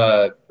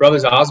into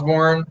Brothers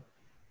Osborne,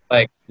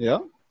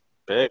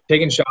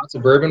 taking shots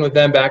of bourbon with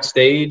them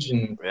backstage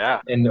and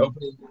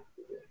opening.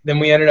 Then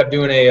we ended up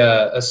doing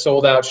a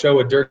sold out show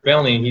with Dirk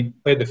Bentley. He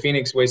played the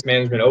Phoenix Waste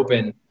Management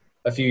Open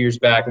a few years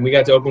back, and we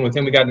got to open with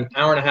him. We got an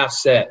hour and a half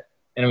set,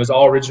 and it was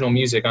all original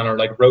music on our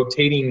like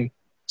rotating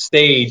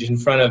stage in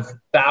front of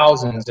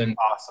thousands. And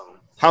awesome.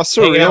 How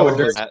surreal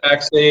was that?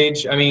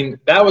 Backstage. I mean,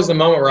 that was the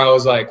moment where I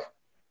was like,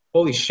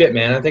 holy shit,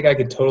 man, I think I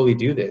could totally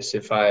do this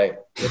if I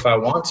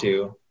want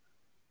to.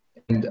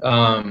 And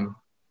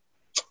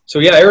so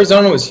yeah,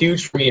 Arizona was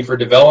huge for me for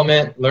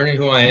development, learning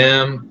who I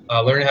am,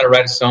 learning how to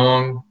write a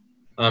song,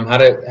 how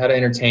to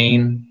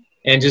entertain,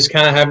 and just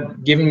kind of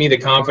have given me the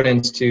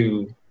confidence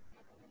to,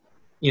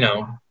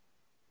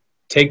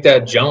 take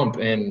that jump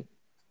and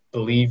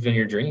believe in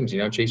your dreams,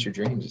 chase your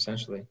dreams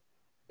essentially.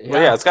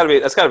 Well, yeah, that's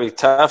gotta be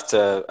tough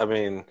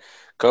to,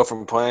 go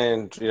from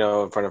playing,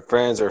 in front of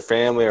friends or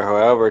family or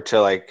whoever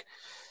to like,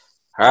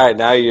 all right,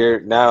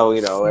 now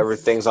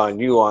everything's on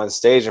you on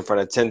stage in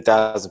front of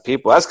 10,000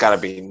 people. That's gotta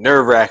be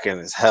nerve wracking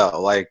as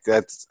hell. Like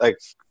that's like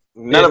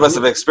none of us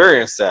have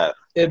experienced that.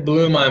 It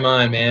blew my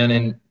mind, man,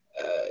 and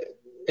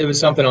it was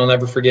something I'll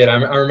never forget. I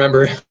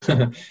remember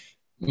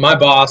my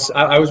boss.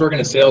 I was working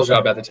a sales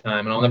job at the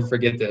time, and I'll never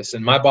forget this.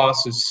 And my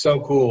boss was so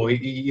cool.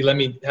 He let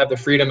me have the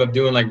freedom of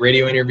doing like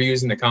radio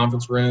interviews in the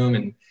conference room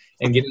and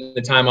getting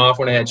the time off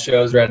when I had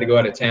shows or had to go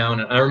out of town.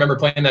 And I remember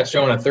playing that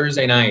show on a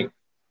Thursday night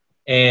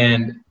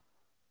and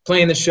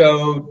playing the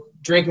show,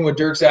 drinking with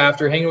Dirks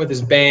after, hanging with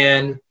his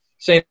band,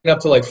 staying up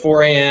till like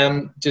 4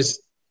 a.m.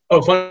 Just,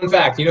 fun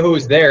fact, you know who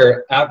was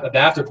there at the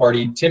after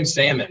party? Tim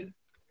Salmon.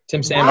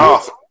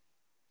 Oh.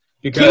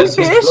 Because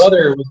his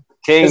brother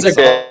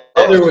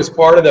was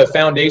part of the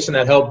foundation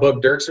that helped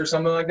book Dirks or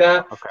something like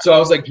that. Okay. So I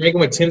was like drinking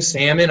with Tim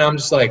Salmon. I'm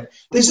just like,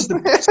 this is the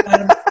best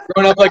time.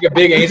 Growing up like a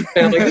big Asian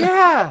fan. Like,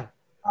 yeah.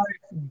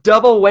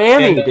 Double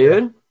whammy,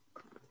 dude.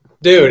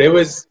 Dude, it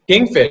was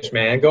Kingfish,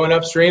 man. Going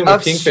upstream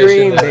with Kingfish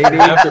in the baby.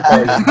 After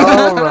party.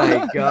 Oh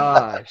my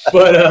gosh.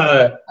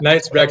 But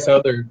nice Rex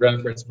Hudler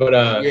reference.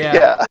 But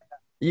yeah.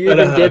 You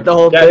even did the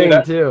whole thing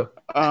too.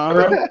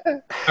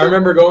 I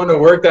remember going to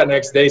work that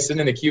next day, sitting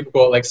in the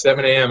cubicle at like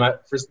 7 a.m. I'm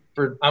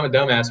a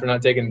dumbass for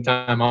not taking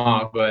time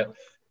off, but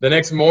the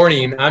next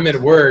morning I'm at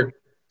work,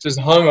 just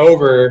hung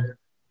over,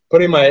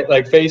 putting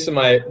my face in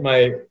my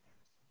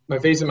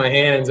face in my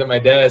hands at my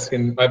desk,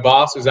 and my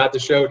boss was at the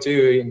show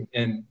too,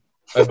 and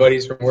my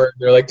buddies from work,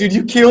 they're like, "Dude,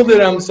 you killed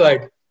it!" I'm just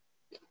like,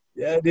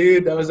 "Yeah,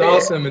 dude, that was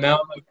awesome." And now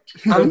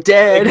I'm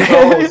dead.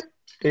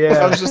 Yeah,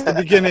 that was just the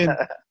beginning.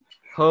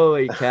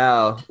 Holy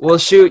cow. Well,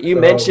 shoot, you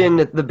mentioned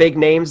the big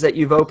names that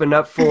you've opened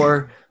up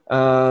for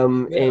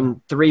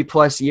in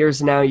 3+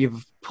 years now.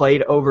 You've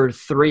played over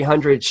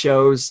 300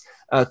 shows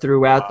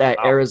throughout that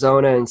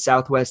Arizona and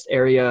Southwest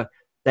area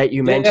that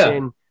you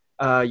mentioned.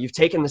 You've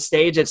taken the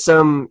stage at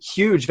some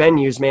huge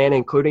venues, man,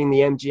 including the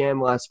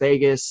MGM Las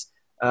Vegas,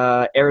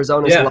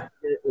 Arizona's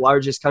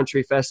largest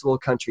country festival,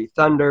 Country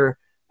Thunder,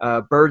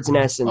 Bird's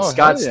Nest in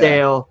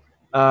Scottsdale.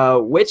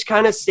 Which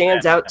kind of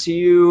stands out to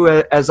you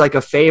as like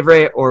a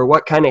favorite, or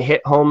what kind of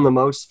hit home the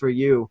most for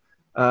you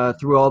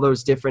through all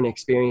those different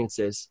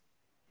experiences?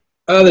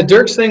 The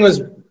Dirks thing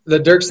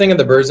and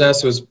the Bird's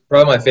Nest was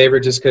probably my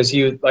favorite, just because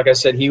like I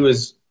said,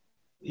 he's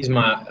one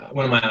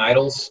of my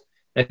idols,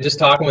 and just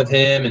talking with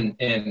him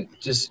and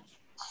just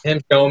him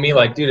showing me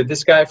like, dude, if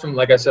this guy from,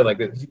 like I said, like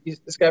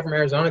this guy from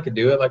Arizona could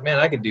do it, like, man,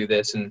 I could do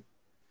this. And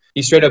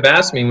he straight up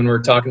asked me when we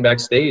were talking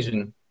backstage,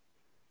 and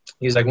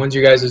he's like, when's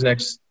your guys'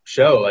 next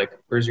show? Like,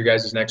 where's your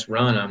guys' next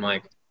run? I'm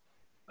like,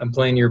 I'm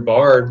playing your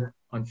bar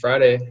on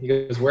Friday. He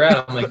goes, where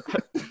at? I'm like,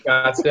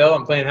 Scottsdale.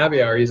 I'm playing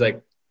happy hour. He's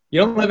like,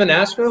 you don't live in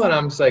Nashville? And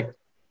I'm just like,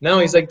 no.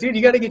 He's like, dude,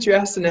 you got to get your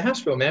ass to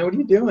Nashville, man. What are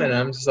you doing? And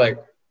I'm just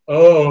like,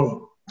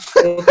 oh,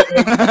 okay.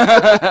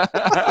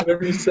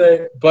 Whatever you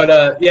say. But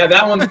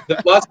that one,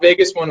 the Las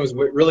Vegas one was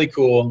really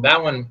cool.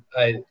 That one,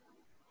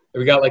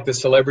 we got like the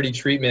celebrity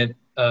treatment.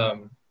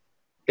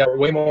 Got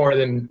way more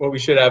than what we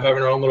should have,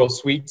 having our own little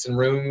suites and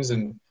rooms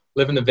and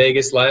living the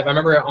Vegas life. I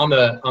remember on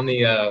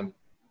the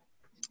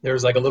there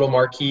was like a little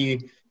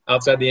marquee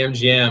outside the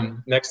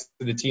MGM next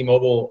to the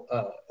T-Mobile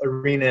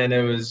arena,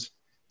 and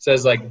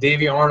says like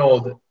Davey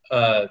Arnold,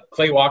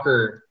 Clay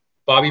Walker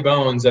Bobby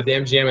Bones at the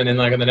MGM, and then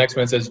like on the next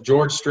one it says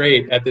George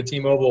Strait at the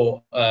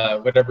T-Mobile,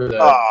 whatever.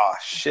 Oh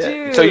shit!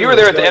 Dude. So you were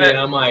there at the And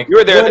I'm like, you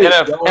were there at the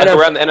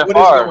around the what is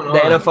NFR. going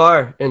The on?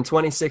 NFR in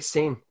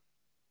 2016.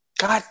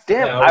 God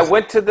damn! Yeah, I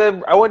went to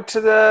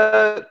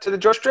the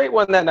George Strait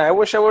one that night. I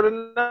wish I would have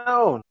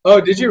known.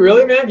 Oh, did you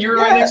really, man? You were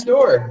right Yeah. next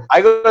door.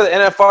 I go to the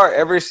NFR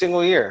every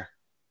single year.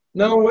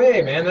 No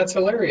way, man. That's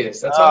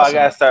hilarious. That's Oh, awesome.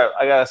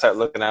 I gotta start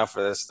looking out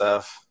for this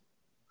stuff.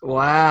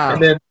 Wow.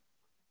 And then,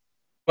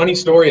 funny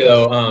story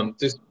though,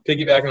 just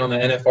piggybacking on the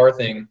NFR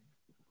thing.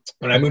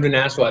 When I moved to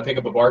Nashville, I picked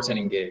up a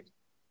bartending gig,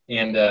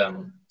 and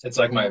it's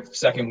like my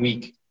second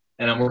week,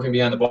 and I'm working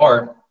behind the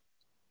bar,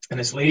 and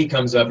this lady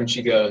comes up and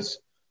she goes,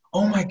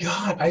 "Oh my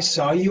God, I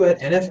saw you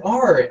at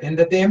NFR and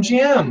at the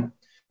MGM.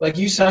 Like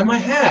you signed my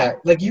hat.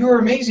 Like you were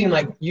amazing.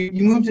 Like you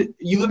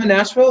live in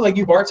Nashville. Like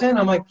you bartend."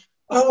 I'm like,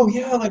 "Oh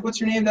yeah. Like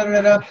what's your name?" Da,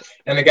 da, da, da.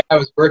 And the guy I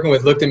was working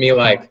with looked at me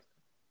like,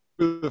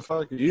 Who the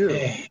fuck are you?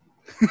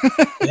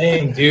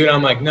 Dang, dude.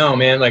 I'm like, no,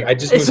 man. Like I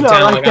just moved It's to not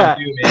town. like Like that.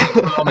 I'm new, man.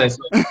 I promise.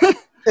 Like,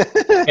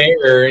 hair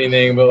or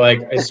anything, but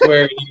like I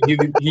swear,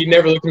 he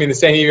never looked at me the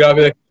same. I'll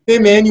be like, "Hey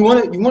man, you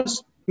want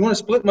to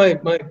split my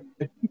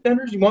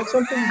tenders? You want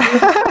something,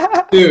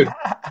 dude?"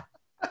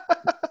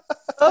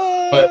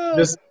 But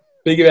just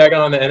piggyback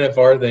on the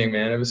NFR thing,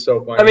 man. It was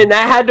so funny. I mean,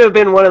 that had to have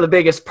been one of the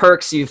biggest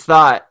perks you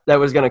thought that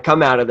was going to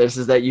come out of this,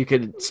 is that you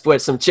could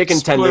split some chicken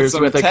Split tenders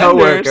some with a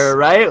tenders. coworker,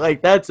 right?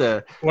 Like that's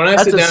a when I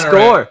that's sit a down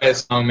score. and write a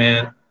song,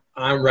 man,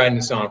 I'm writing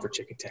a song for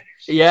chicken tenders.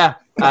 Yeah,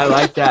 I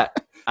like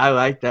that. I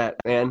like that,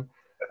 man.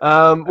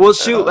 Well,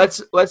 shoot,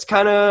 let's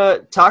kind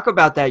of talk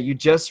about that. You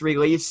just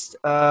released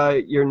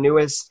your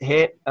newest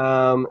hit,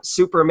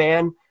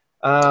 Superman.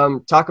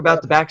 Talk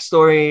about the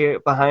backstory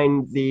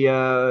behind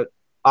the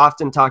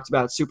often talked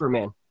about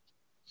Superman.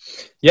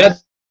 Yeah,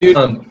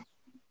 dude.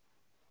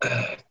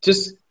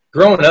 Just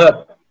growing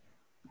up,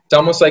 it's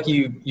almost like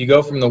you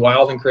go from the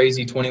wild and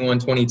crazy 21,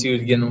 22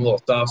 to getting a little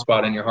soft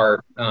spot in your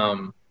heart.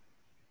 I'm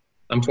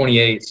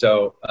 28,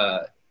 so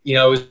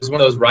it was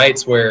one of those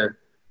writes where,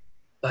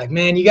 like,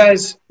 man, you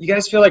guys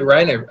feel like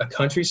writing a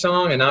country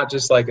song and not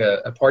just like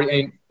a party. I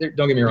mean,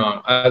 don't get me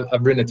wrong,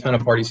 I've written a ton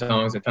of party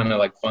songs, a ton of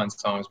like fun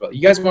songs, but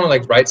you guys want to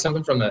like write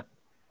something from the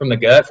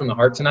gut, from the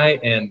heart tonight.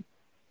 And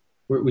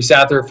we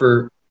sat there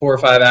for 4 or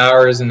 5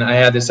 hours, and I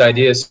had this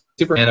idea,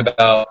 Superman,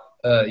 about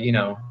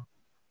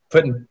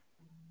putting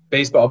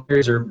baseball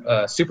players or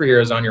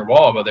superheroes on your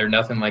wall, but they're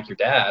nothing like your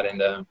dad.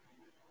 And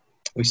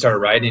we started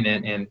writing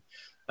it, and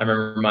I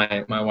remember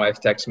my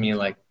wife texted me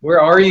like, "Where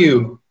are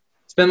you?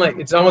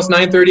 It's almost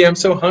 9:30. I'm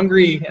so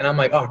hungry." And I'm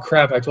like, "Oh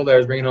crap! I told her I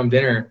was bringing home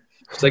dinner."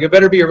 She's like, "It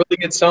better be a really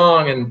good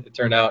song." And it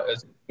turned out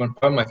it's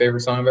probably my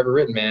favorite song I've ever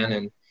written, man.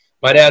 And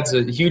my dad's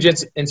a huge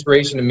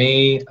inspiration to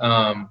me,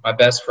 my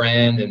best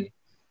friend, and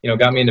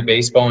got me into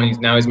baseball. And he's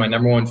my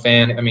number one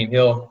fan. I mean,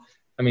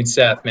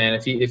 Seth, man,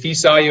 if he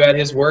saw you at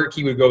his work,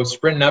 he would go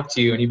sprinting up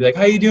to you and he'd be like,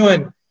 "How you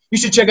doing? You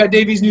should check out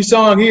Davey's new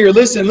song. Here,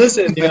 listen.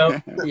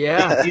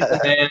 Yeah, He's the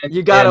man.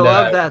 you gotta And,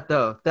 love that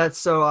though. That's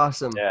so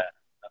awesome. Yeah,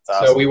 that's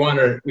awesome. So we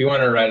wanted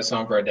to write a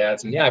song for our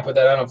dads, and yeah, I put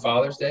that out on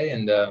Father's Day,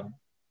 and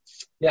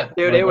yeah,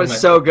 Dude, it was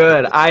so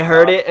good. I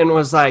heard it and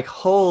was like,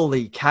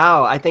 holy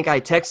cow. I think I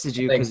texted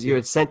you because you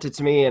had sent it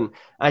to me, and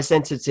I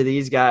sent it to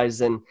these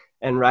guys, and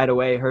right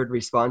away heard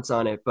response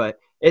on it. But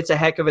it's a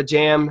heck of a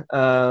jam.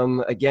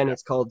 Again,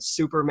 it's called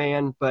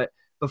Superman. But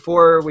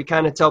before we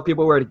kind of tell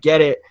people where to get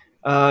it,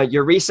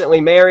 you're recently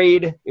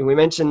married. We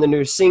mentioned the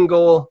new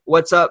single.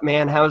 What's up,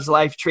 man? How's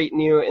life treating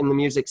you in the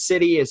Music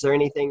City? Is there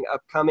anything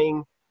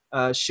upcoming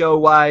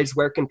show-wise?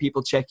 Where can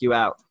people check you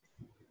out?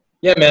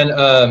 Yeah, man.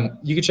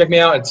 You can check me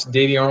out. It's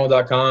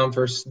DaveyArnold.com.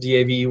 First,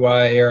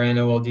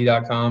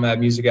 DAVEYARNOLD.com. I have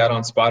music out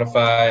on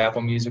Spotify,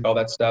 Apple Music, all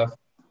that stuff.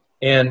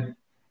 And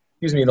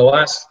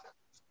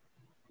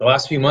the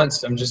last few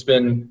months, I've just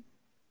been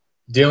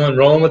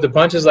rolling with the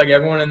punches like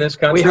everyone in this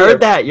country. We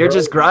heard that. You're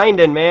just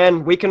grinding,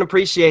 man. We can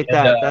appreciate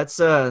that. That's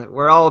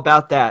we're all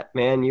about that,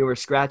 man. You were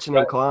scratching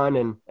and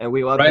clawing, and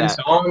we love writing that.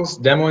 songs,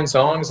 demoing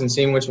songs, and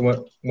seeing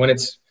when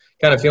it's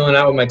kind of feeling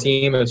out with my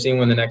team, and seeing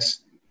when the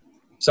next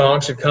song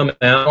should come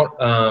out,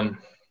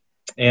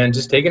 and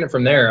just taking it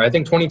from there. I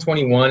think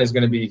 2021 is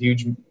going to be a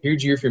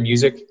huge year for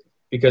music,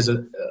 because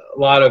a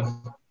lot of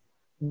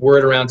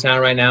word around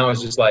town right now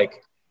is just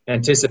like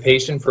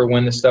anticipation for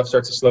when the stuff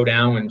starts to slow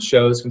down, when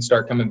shows can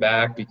start coming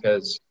back.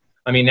 Because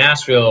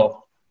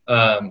Nashville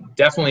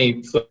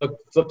definitely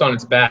flipped on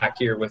its back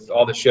here with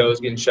all the shows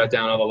getting shut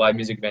down, all the live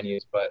music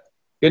venues. But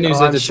good news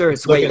is I'm sure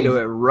it's waiting to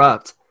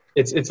erupt.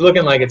 It's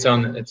looking like it's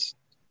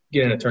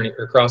getting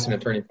crossing a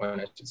turning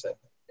point, I should say.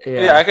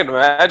 Yeah, I can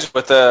imagine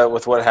with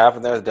what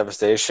happened there, the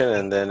devastation,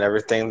 and then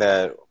everything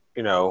that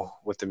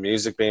with the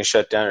music being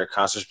shut down, your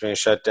concerts being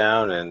shut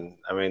down, and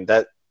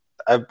that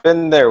I've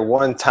been there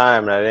one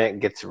time and I didn't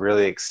get to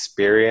really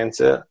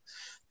experience it,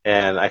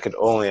 and I could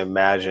only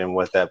imagine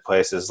what that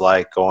place is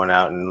like, going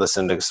out and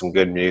listening to some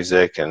good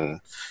music.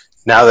 And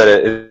now that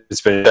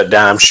it's been shut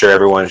down, I'm sure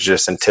everyone's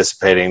just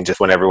anticipating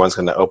just when everyone's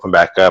going to open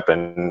back up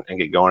and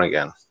get going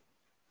again.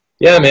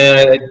 Yeah,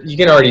 man, you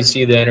can already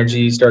see the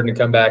energy starting to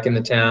come back in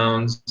the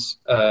town's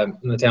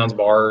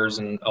bars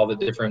and all the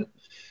different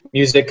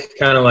music,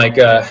 kind of like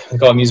we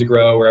call it Music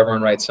Row, where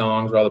everyone writes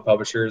songs, where all the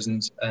publishers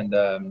and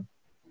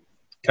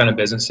kind of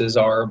businesses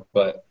are.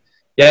 But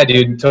yeah,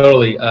 dude,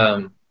 totally.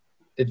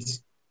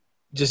 It's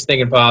just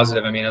thinking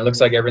positive. I mean, it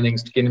looks like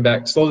everything's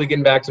slowly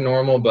getting back to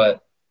normal.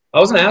 But I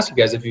was gonna ask you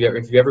guys if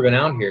you've ever been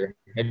out here.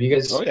 Have you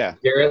guys? Oh yeah,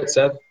 Garrett,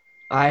 Seth.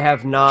 I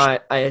have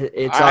not.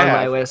 It's on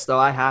my list though.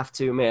 I have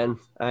to, man.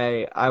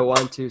 I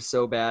want to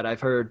so bad.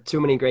 I've heard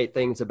too many great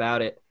things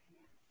about it.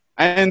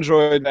 I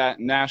enjoyed that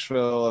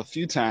Nashville a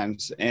few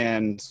times,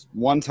 and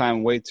one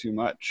time way too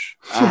much.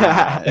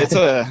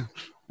 Nashville's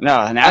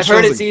I've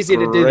heard it's easy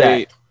to do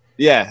that.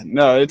 Yeah,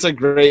 no, it's a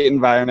great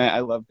environment. I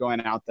love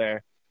going out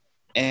there,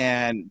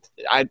 and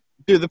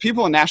the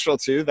people in Nashville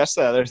too. That's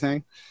the other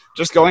thing.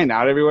 Just going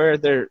out everywhere,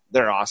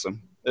 they're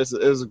awesome. It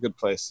was a good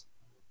place.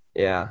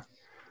 Yeah.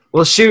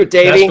 Well, shoot,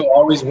 Davey. Nashville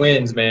always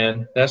wins,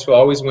 man. Nashville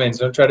always wins.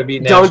 Don't try to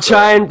beat Nashville. Don't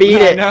try and beat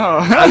it. No.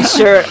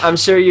 I'm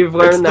sure you've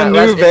learned it's that.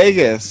 The new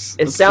Vegas.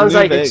 It sounds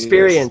like Vegas.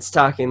 Experience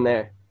talking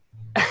there.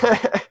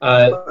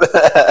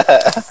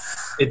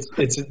 It's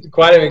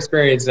quite an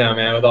experience now,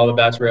 man, with all the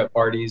bachelorette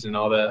parties and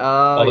all the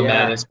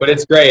madness. But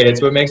it's great. It's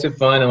what makes it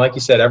fun. And like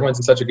you said, everyone's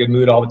in such a good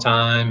mood all the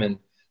time, and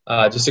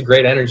just a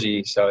great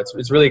energy. So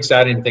it's really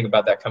exciting to think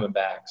about that coming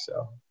back.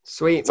 So.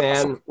 Sweet, man.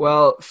 Awesome.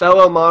 Well,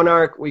 fellow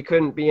Monarch, we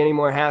couldn't be any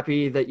more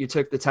happy that you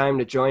took the time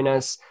to join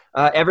us.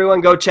 Everyone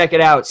go check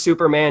it out.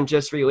 Superman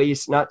just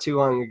released not too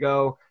long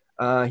ago.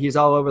 He's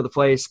all over the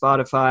place,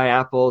 Spotify,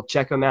 Apple.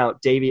 Check him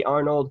out, Davey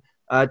Arnold,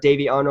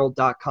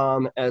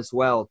 DaveyArnold.com as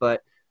well.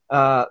 But,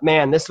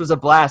 man, this was a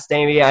blast,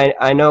 Davey.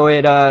 I know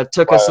it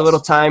took us a little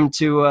time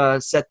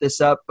to set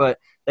this up, but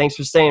thanks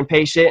for staying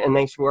patient, and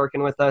thanks for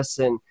working with us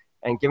and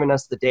giving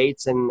us the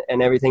dates and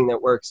everything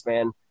that works,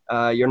 man.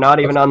 You're not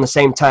even on the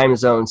same time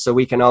zone, so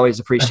we can always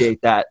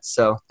appreciate that.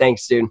 So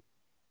thanks, dude.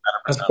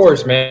 Of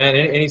course, man.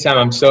 Anytime.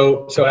 I'm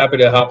so happy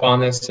to hop on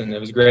this, and it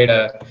was great.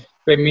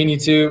 Great meeting you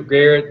too,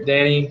 Garrett,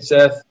 Danny,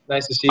 Seth.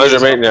 Nice to see you. Pleasure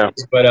meeting you.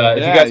 But if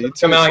you guys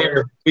come out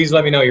here, please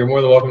let me know. You're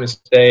more than welcome to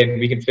stay, and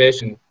we can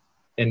fish and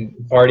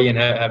party and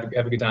have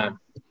a good time.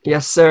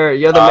 Yes, sir.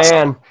 You're the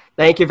man.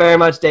 Thank you very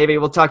much, Davey.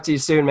 We'll talk to you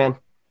soon, man.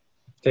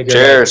 Take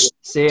care. Cheers.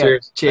 See ya.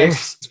 Cheers.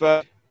 Thanks,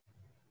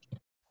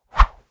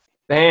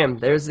 Bam.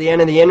 There's the end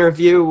of the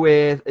interview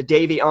with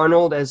Davey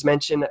Arnold. As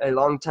mentioned, a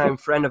longtime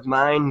friend of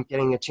mine,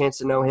 getting a chance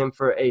to know him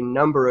for a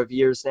number of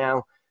years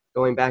now,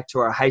 going back to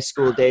our high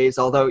school days,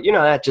 although,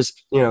 that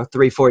just,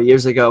 3-4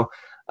 years ago,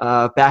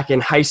 back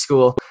in high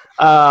school.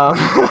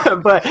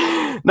 But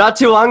not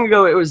too long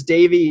ago, it was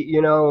Davey,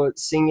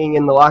 singing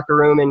in the locker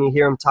room, and you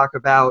hear him talk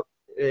about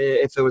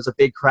if it was a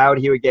big crowd,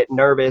 he would get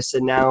nervous.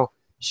 And now,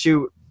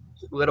 shoot,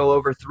 a little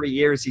over 3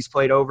 years, he's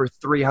played over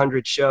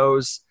 300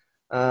 shows.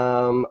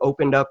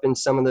 Opened up in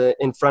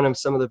front of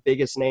some of the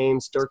biggest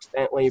names, Dierks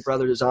Bentley,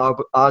 Brothers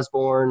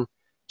Osborne,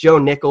 Joe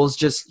Nichols,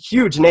 just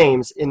huge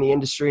names in the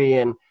industry.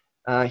 And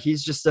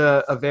he's just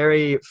a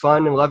very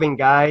fun and loving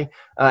guy.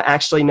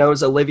 Actually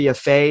knows Olivia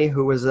Faye,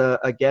 who was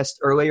a guest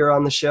earlier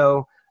on the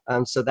show.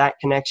 So that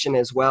connection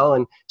as well.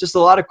 And just a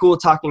lot of cool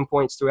talking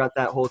points throughout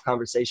that whole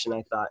conversation,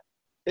 I thought.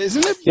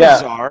 Isn't it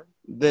bizarre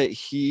that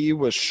he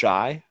was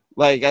shy?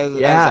 Like as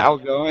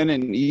outgoing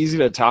and easy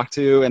to talk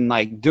to, and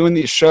like doing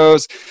these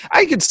shows,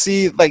 I could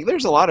see like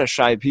there's a lot of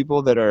shy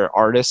people that are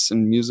artists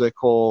and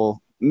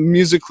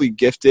musically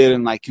gifted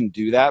and like can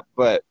do that,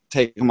 but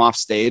take them off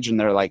stage and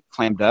they're like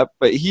clammed up.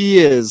 But he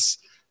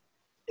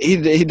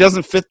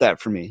doesn't fit that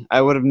for me.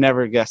 I would have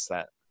never guessed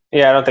that.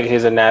 Yeah, I don't think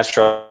he's a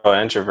natural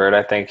introvert.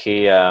 I think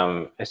he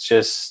it's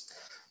just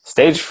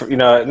stage,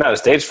 not a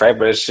stage fright,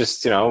 but it's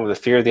just the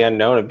fear of the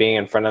unknown of being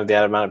in front of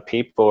that amount of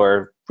people,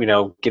 or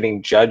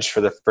getting judged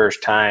for the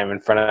first time in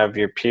front of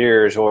your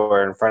peers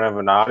or in front of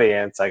an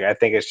audience. Like, I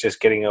think it's just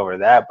getting over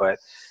that. But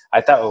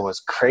I thought what was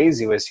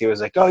crazy was he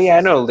was like, "Oh yeah,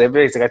 I know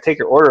Olivia." He's like, "I take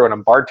your order when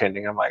I'm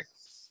bartending." I'm like,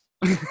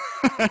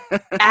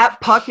 at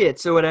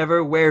Puckett's or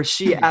whatever, where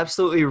she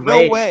absolutely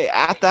no way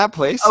at that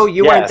place. Oh,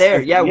 you weren't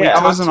there? Yeah,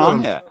 I wasn't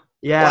on yet.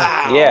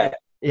 Yeah, wow. Yeah.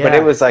 But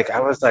it was like I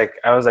was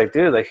like,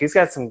 dude, like he's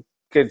got some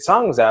good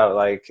songs out,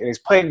 like, and he's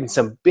played in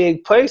some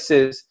big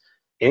places.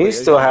 And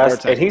he's still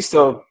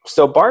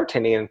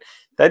bartending, and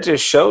that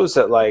just shows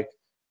that, like,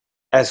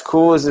 as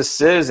cool as this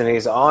is, and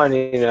he's on,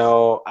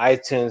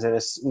 iTunes, and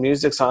his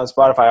music's on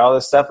Spotify, all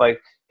this stuff, like,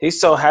 he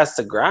still has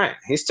to grind.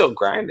 He's still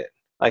grinding.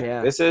 Like,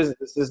 this is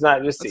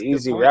not just the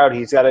easy route.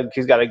 He's got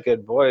a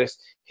good voice.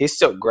 He's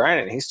still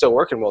grinding. He's still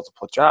working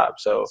multiple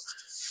jobs. So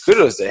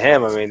kudos to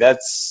him. I mean,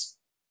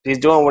 he's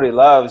doing what he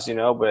loves,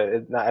 but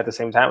at the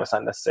same time, it's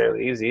not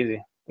necessarily easy. Either.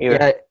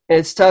 Yeah,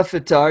 it's tough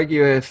to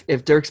argue if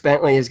Dierks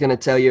Bentley is going to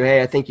tell you,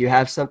 "Hey, I think you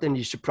have something.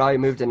 You should probably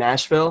move to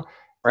Nashville."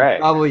 Right. You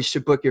probably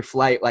should book your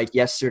flight like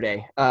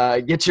yesterday.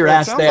 Get your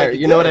ass there. Like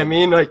you know what I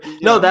mean? Like,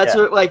 no, that's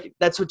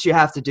what you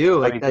have to do.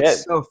 Like,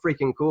 that's so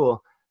freaking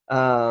cool.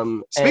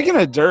 Speaking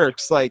of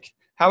Dierks, like,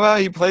 How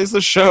about he plays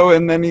the show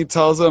and then he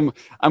tells him,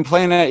 I'm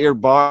playing at your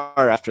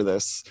bar after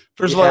this.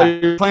 First of all,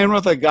 you're playing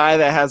with a guy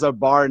that has a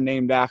bar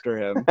named after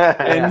him.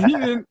 And he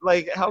didn't,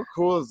 like, how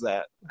cool is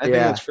that? I think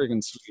it's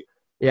freaking sweet.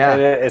 Yeah.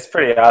 It's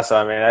pretty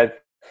awesome. I mean,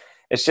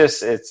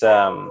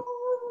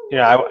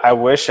 I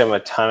wish him a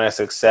ton of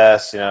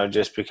success,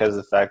 just because of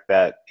the fact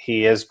that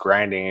he is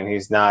grinding and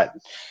he's not,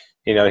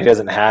 he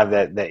doesn't have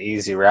that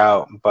easy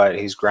route, but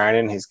he's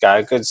grinding. He's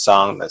got a good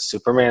song. That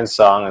Superman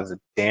song is a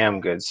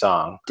damn good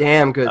song.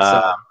 Damn good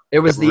song. It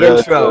was the really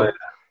intro. Good.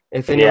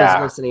 If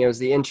anyone's listening, it was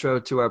the intro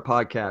to our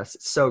podcast.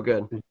 It's so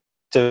good.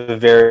 It's a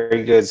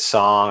very good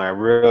song. I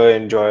really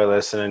enjoy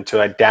listening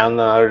to it. I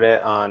downloaded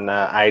it on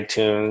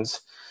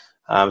iTunes.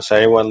 So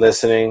anyone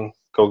listening,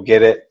 go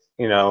get it,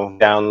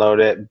 download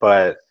it.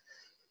 But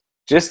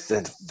just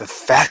the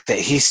fact that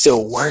he's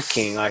still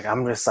working, like,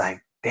 I'm just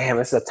like, damn,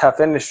 it's a tough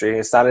industry.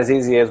 It's not as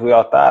easy as we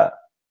all thought,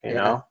 you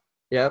know?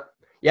 Yep.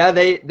 Yeah,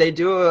 they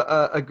do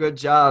a good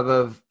job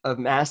of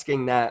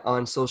masking that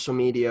on social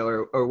media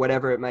or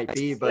whatever it might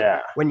be.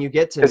 But when you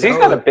get to know, because he's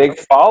got a big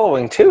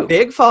following too.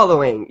 Big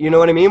following, you know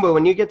what I mean? But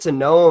when you get to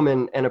know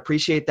him and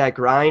appreciate that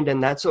grind,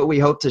 and that's what we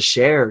hope to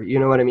share, you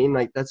know what I mean?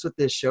 Like, that's what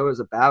this show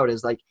is about,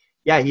 is like,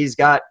 yeah, he's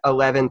got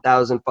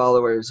 11,000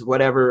 followers,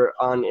 whatever,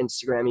 on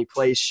Instagram. He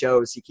plays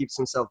shows. He keeps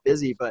himself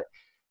busy, but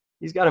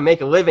he's got to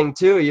make a living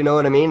too, you know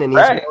what I mean? And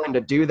he's willing to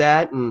do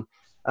that. And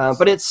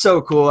but it's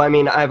so cool. I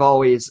mean, I've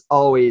always,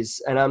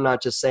 and I'm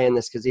not just saying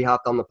this because he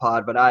hopped on the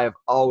pod, but I have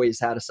always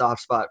had a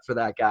soft spot for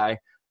that guy.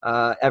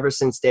 Ever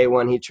since day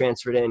one he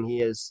transferred in,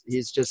 he's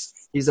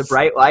a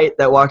bright light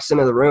that walks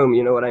into the room,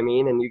 you know what I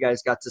mean? And you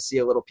guys got to see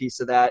a little piece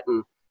of that,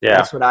 and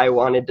that's what I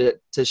wanted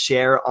to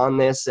share on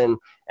this. And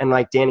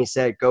like Danny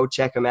said, go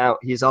check him out.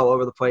 He's all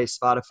over the place,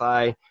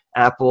 Spotify,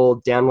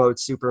 Apple, download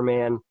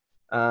Superman.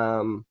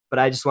 But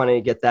I just wanted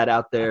to get that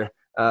out there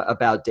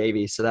about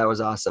Davey. So that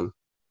was awesome.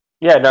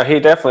 Yeah, no, he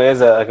definitely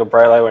is a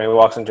bright light when he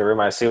walks into a room.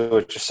 I see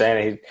what you're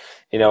saying.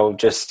 He,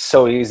 just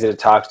so easy to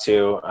talk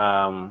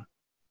to.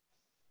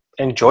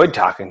 Enjoyed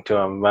talking to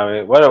him. I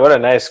mean, what a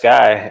nice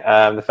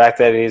guy. The fact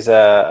that he's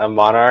a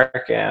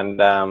monarch,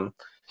 and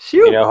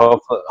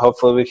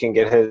hopefully we can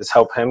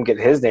help him get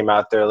his name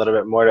out there a little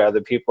bit more to other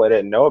people I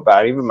didn't know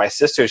about. Even my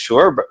sisters, who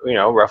are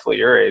roughly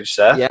your age,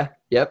 Seth. Yeah.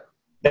 Yep.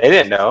 They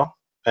didn't know.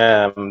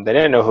 They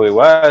didn't know who he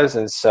was,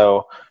 and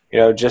so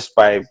just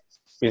by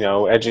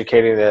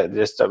educating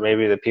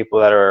maybe the people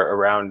that are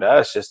around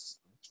us, just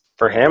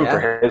for him,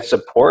 for his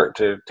support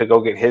to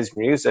go get his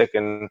music,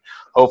 and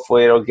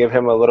hopefully it'll give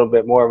him a little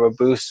bit more of a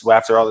boost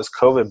after all this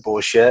COVID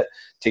bullshit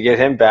to get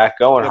him back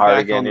going hard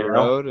again. On the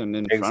road and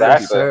in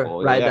exactly front of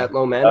people. Ride that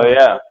momentum. Oh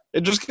yeah.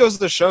 It just goes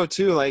to show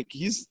too, like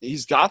he's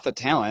got the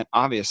talent,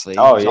 obviously.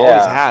 Oh, he's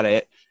always had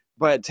it.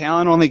 But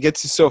talent only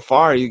gets you so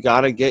far. You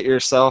got to get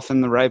yourself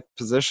in the right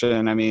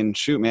position. I mean,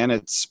 shoot, man,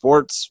 it's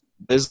sports,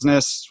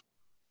 business,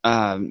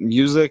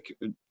 music,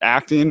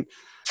 acting.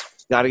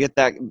 Got to get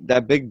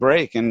that big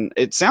break, and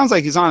it sounds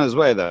like he's on his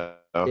way, though.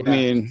 Yeah. I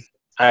mean,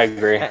 I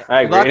agree.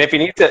 And if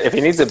he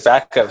needs a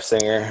backup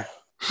singer,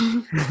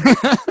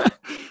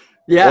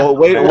 yeah, well,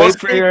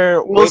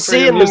 we'll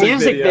see in the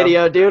music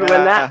video, dude.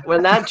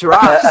 When that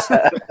drops,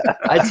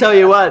 I tell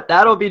you what,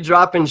 that'll be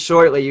dropping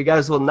shortly. You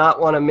guys will not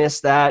want to miss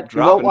that.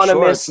 You won't want to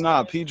miss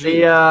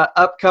the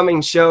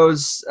upcoming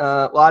shows.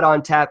 A lot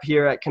on tap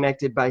here at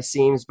Connected by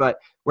Seams, but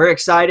we're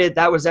excited.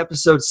 That was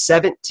episode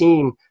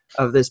 17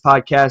 of this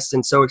podcast,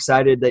 and so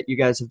excited that you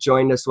guys have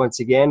joined us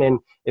once again. And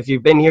if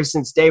you've been here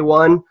since day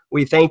one,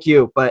 we thank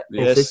you. But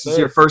if this is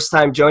your first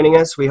time joining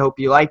us, we hope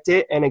you liked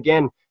it. And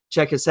again,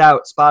 check us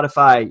out: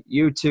 Spotify,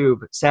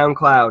 YouTube,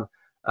 SoundCloud,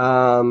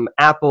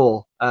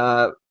 Apple.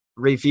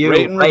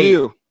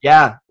 Review.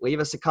 Yeah, leave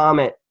us a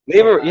comment.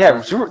 Leave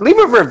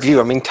a review.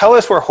 I mean, tell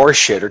us we're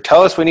horseshit, or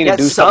tell us we need to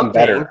do something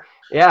better.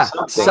 Yeah,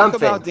 something. Talk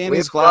about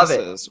Danny's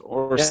glasses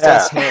or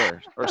Steph's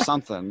hair or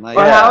something. Like,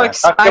 how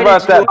excited talk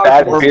about that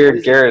bad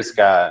beard Garrett's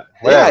got.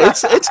 Yeah,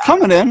 it's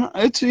coming in.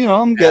 It's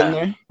I'm getting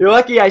there. You're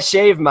lucky I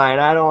shaved mine.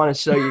 I don't want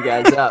to show you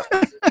guys up.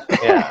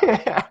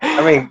 Yeah,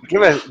 I mean,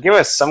 give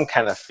us some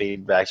kind of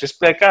feedback. Just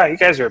be like, you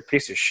guys are a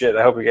piece of shit.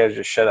 I hope you guys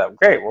just shut up.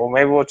 Great. Well,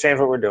 maybe we'll change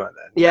what we're doing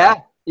then.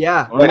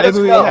 Yeah. Or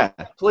maybe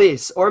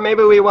please. Or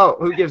maybe we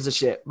won't. Who gives a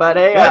shit? But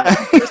hey,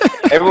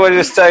 everyone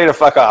just tell you to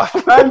fuck off.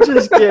 I'm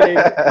just kidding.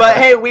 But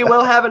hey, we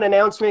will have an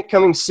announcement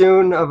coming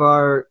soon of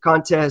our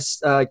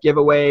contest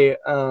giveaway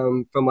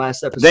from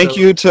last episode. Thank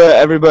you to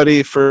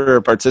everybody for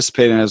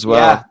participating as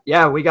well.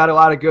 Yeah, we got a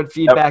lot of good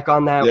feedback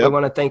on that. We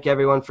want to thank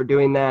everyone for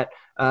doing that.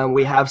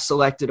 We have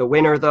selected a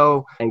winner,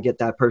 though, and get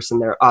that person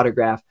their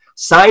autograph.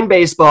 Signed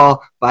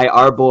baseball by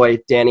our boy,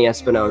 Danny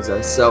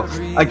Espinoza. So,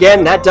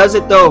 again, that does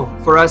it, though,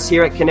 for us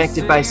here at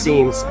Connected by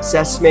Seams.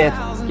 Seth Smith,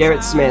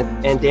 Garrett Smith,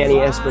 and Danny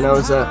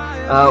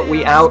Espinoza.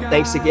 We out.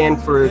 Thanks again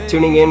for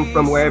tuning in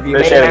from wherever you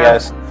may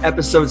have.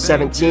 Episode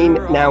 17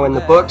 now in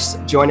the books.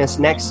 Join us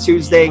next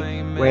Tuesday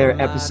where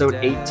episode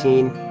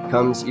 18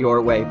 comes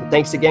your way. But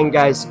thanks again,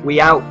 guys.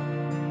 We out.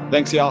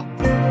 Thanks, y'all.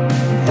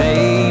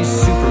 Hey,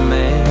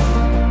 Superman,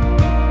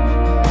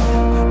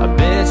 I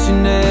bet you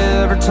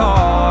never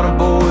taught a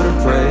boy to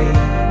pray.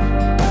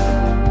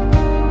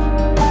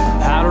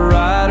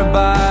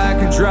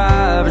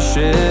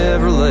 shit.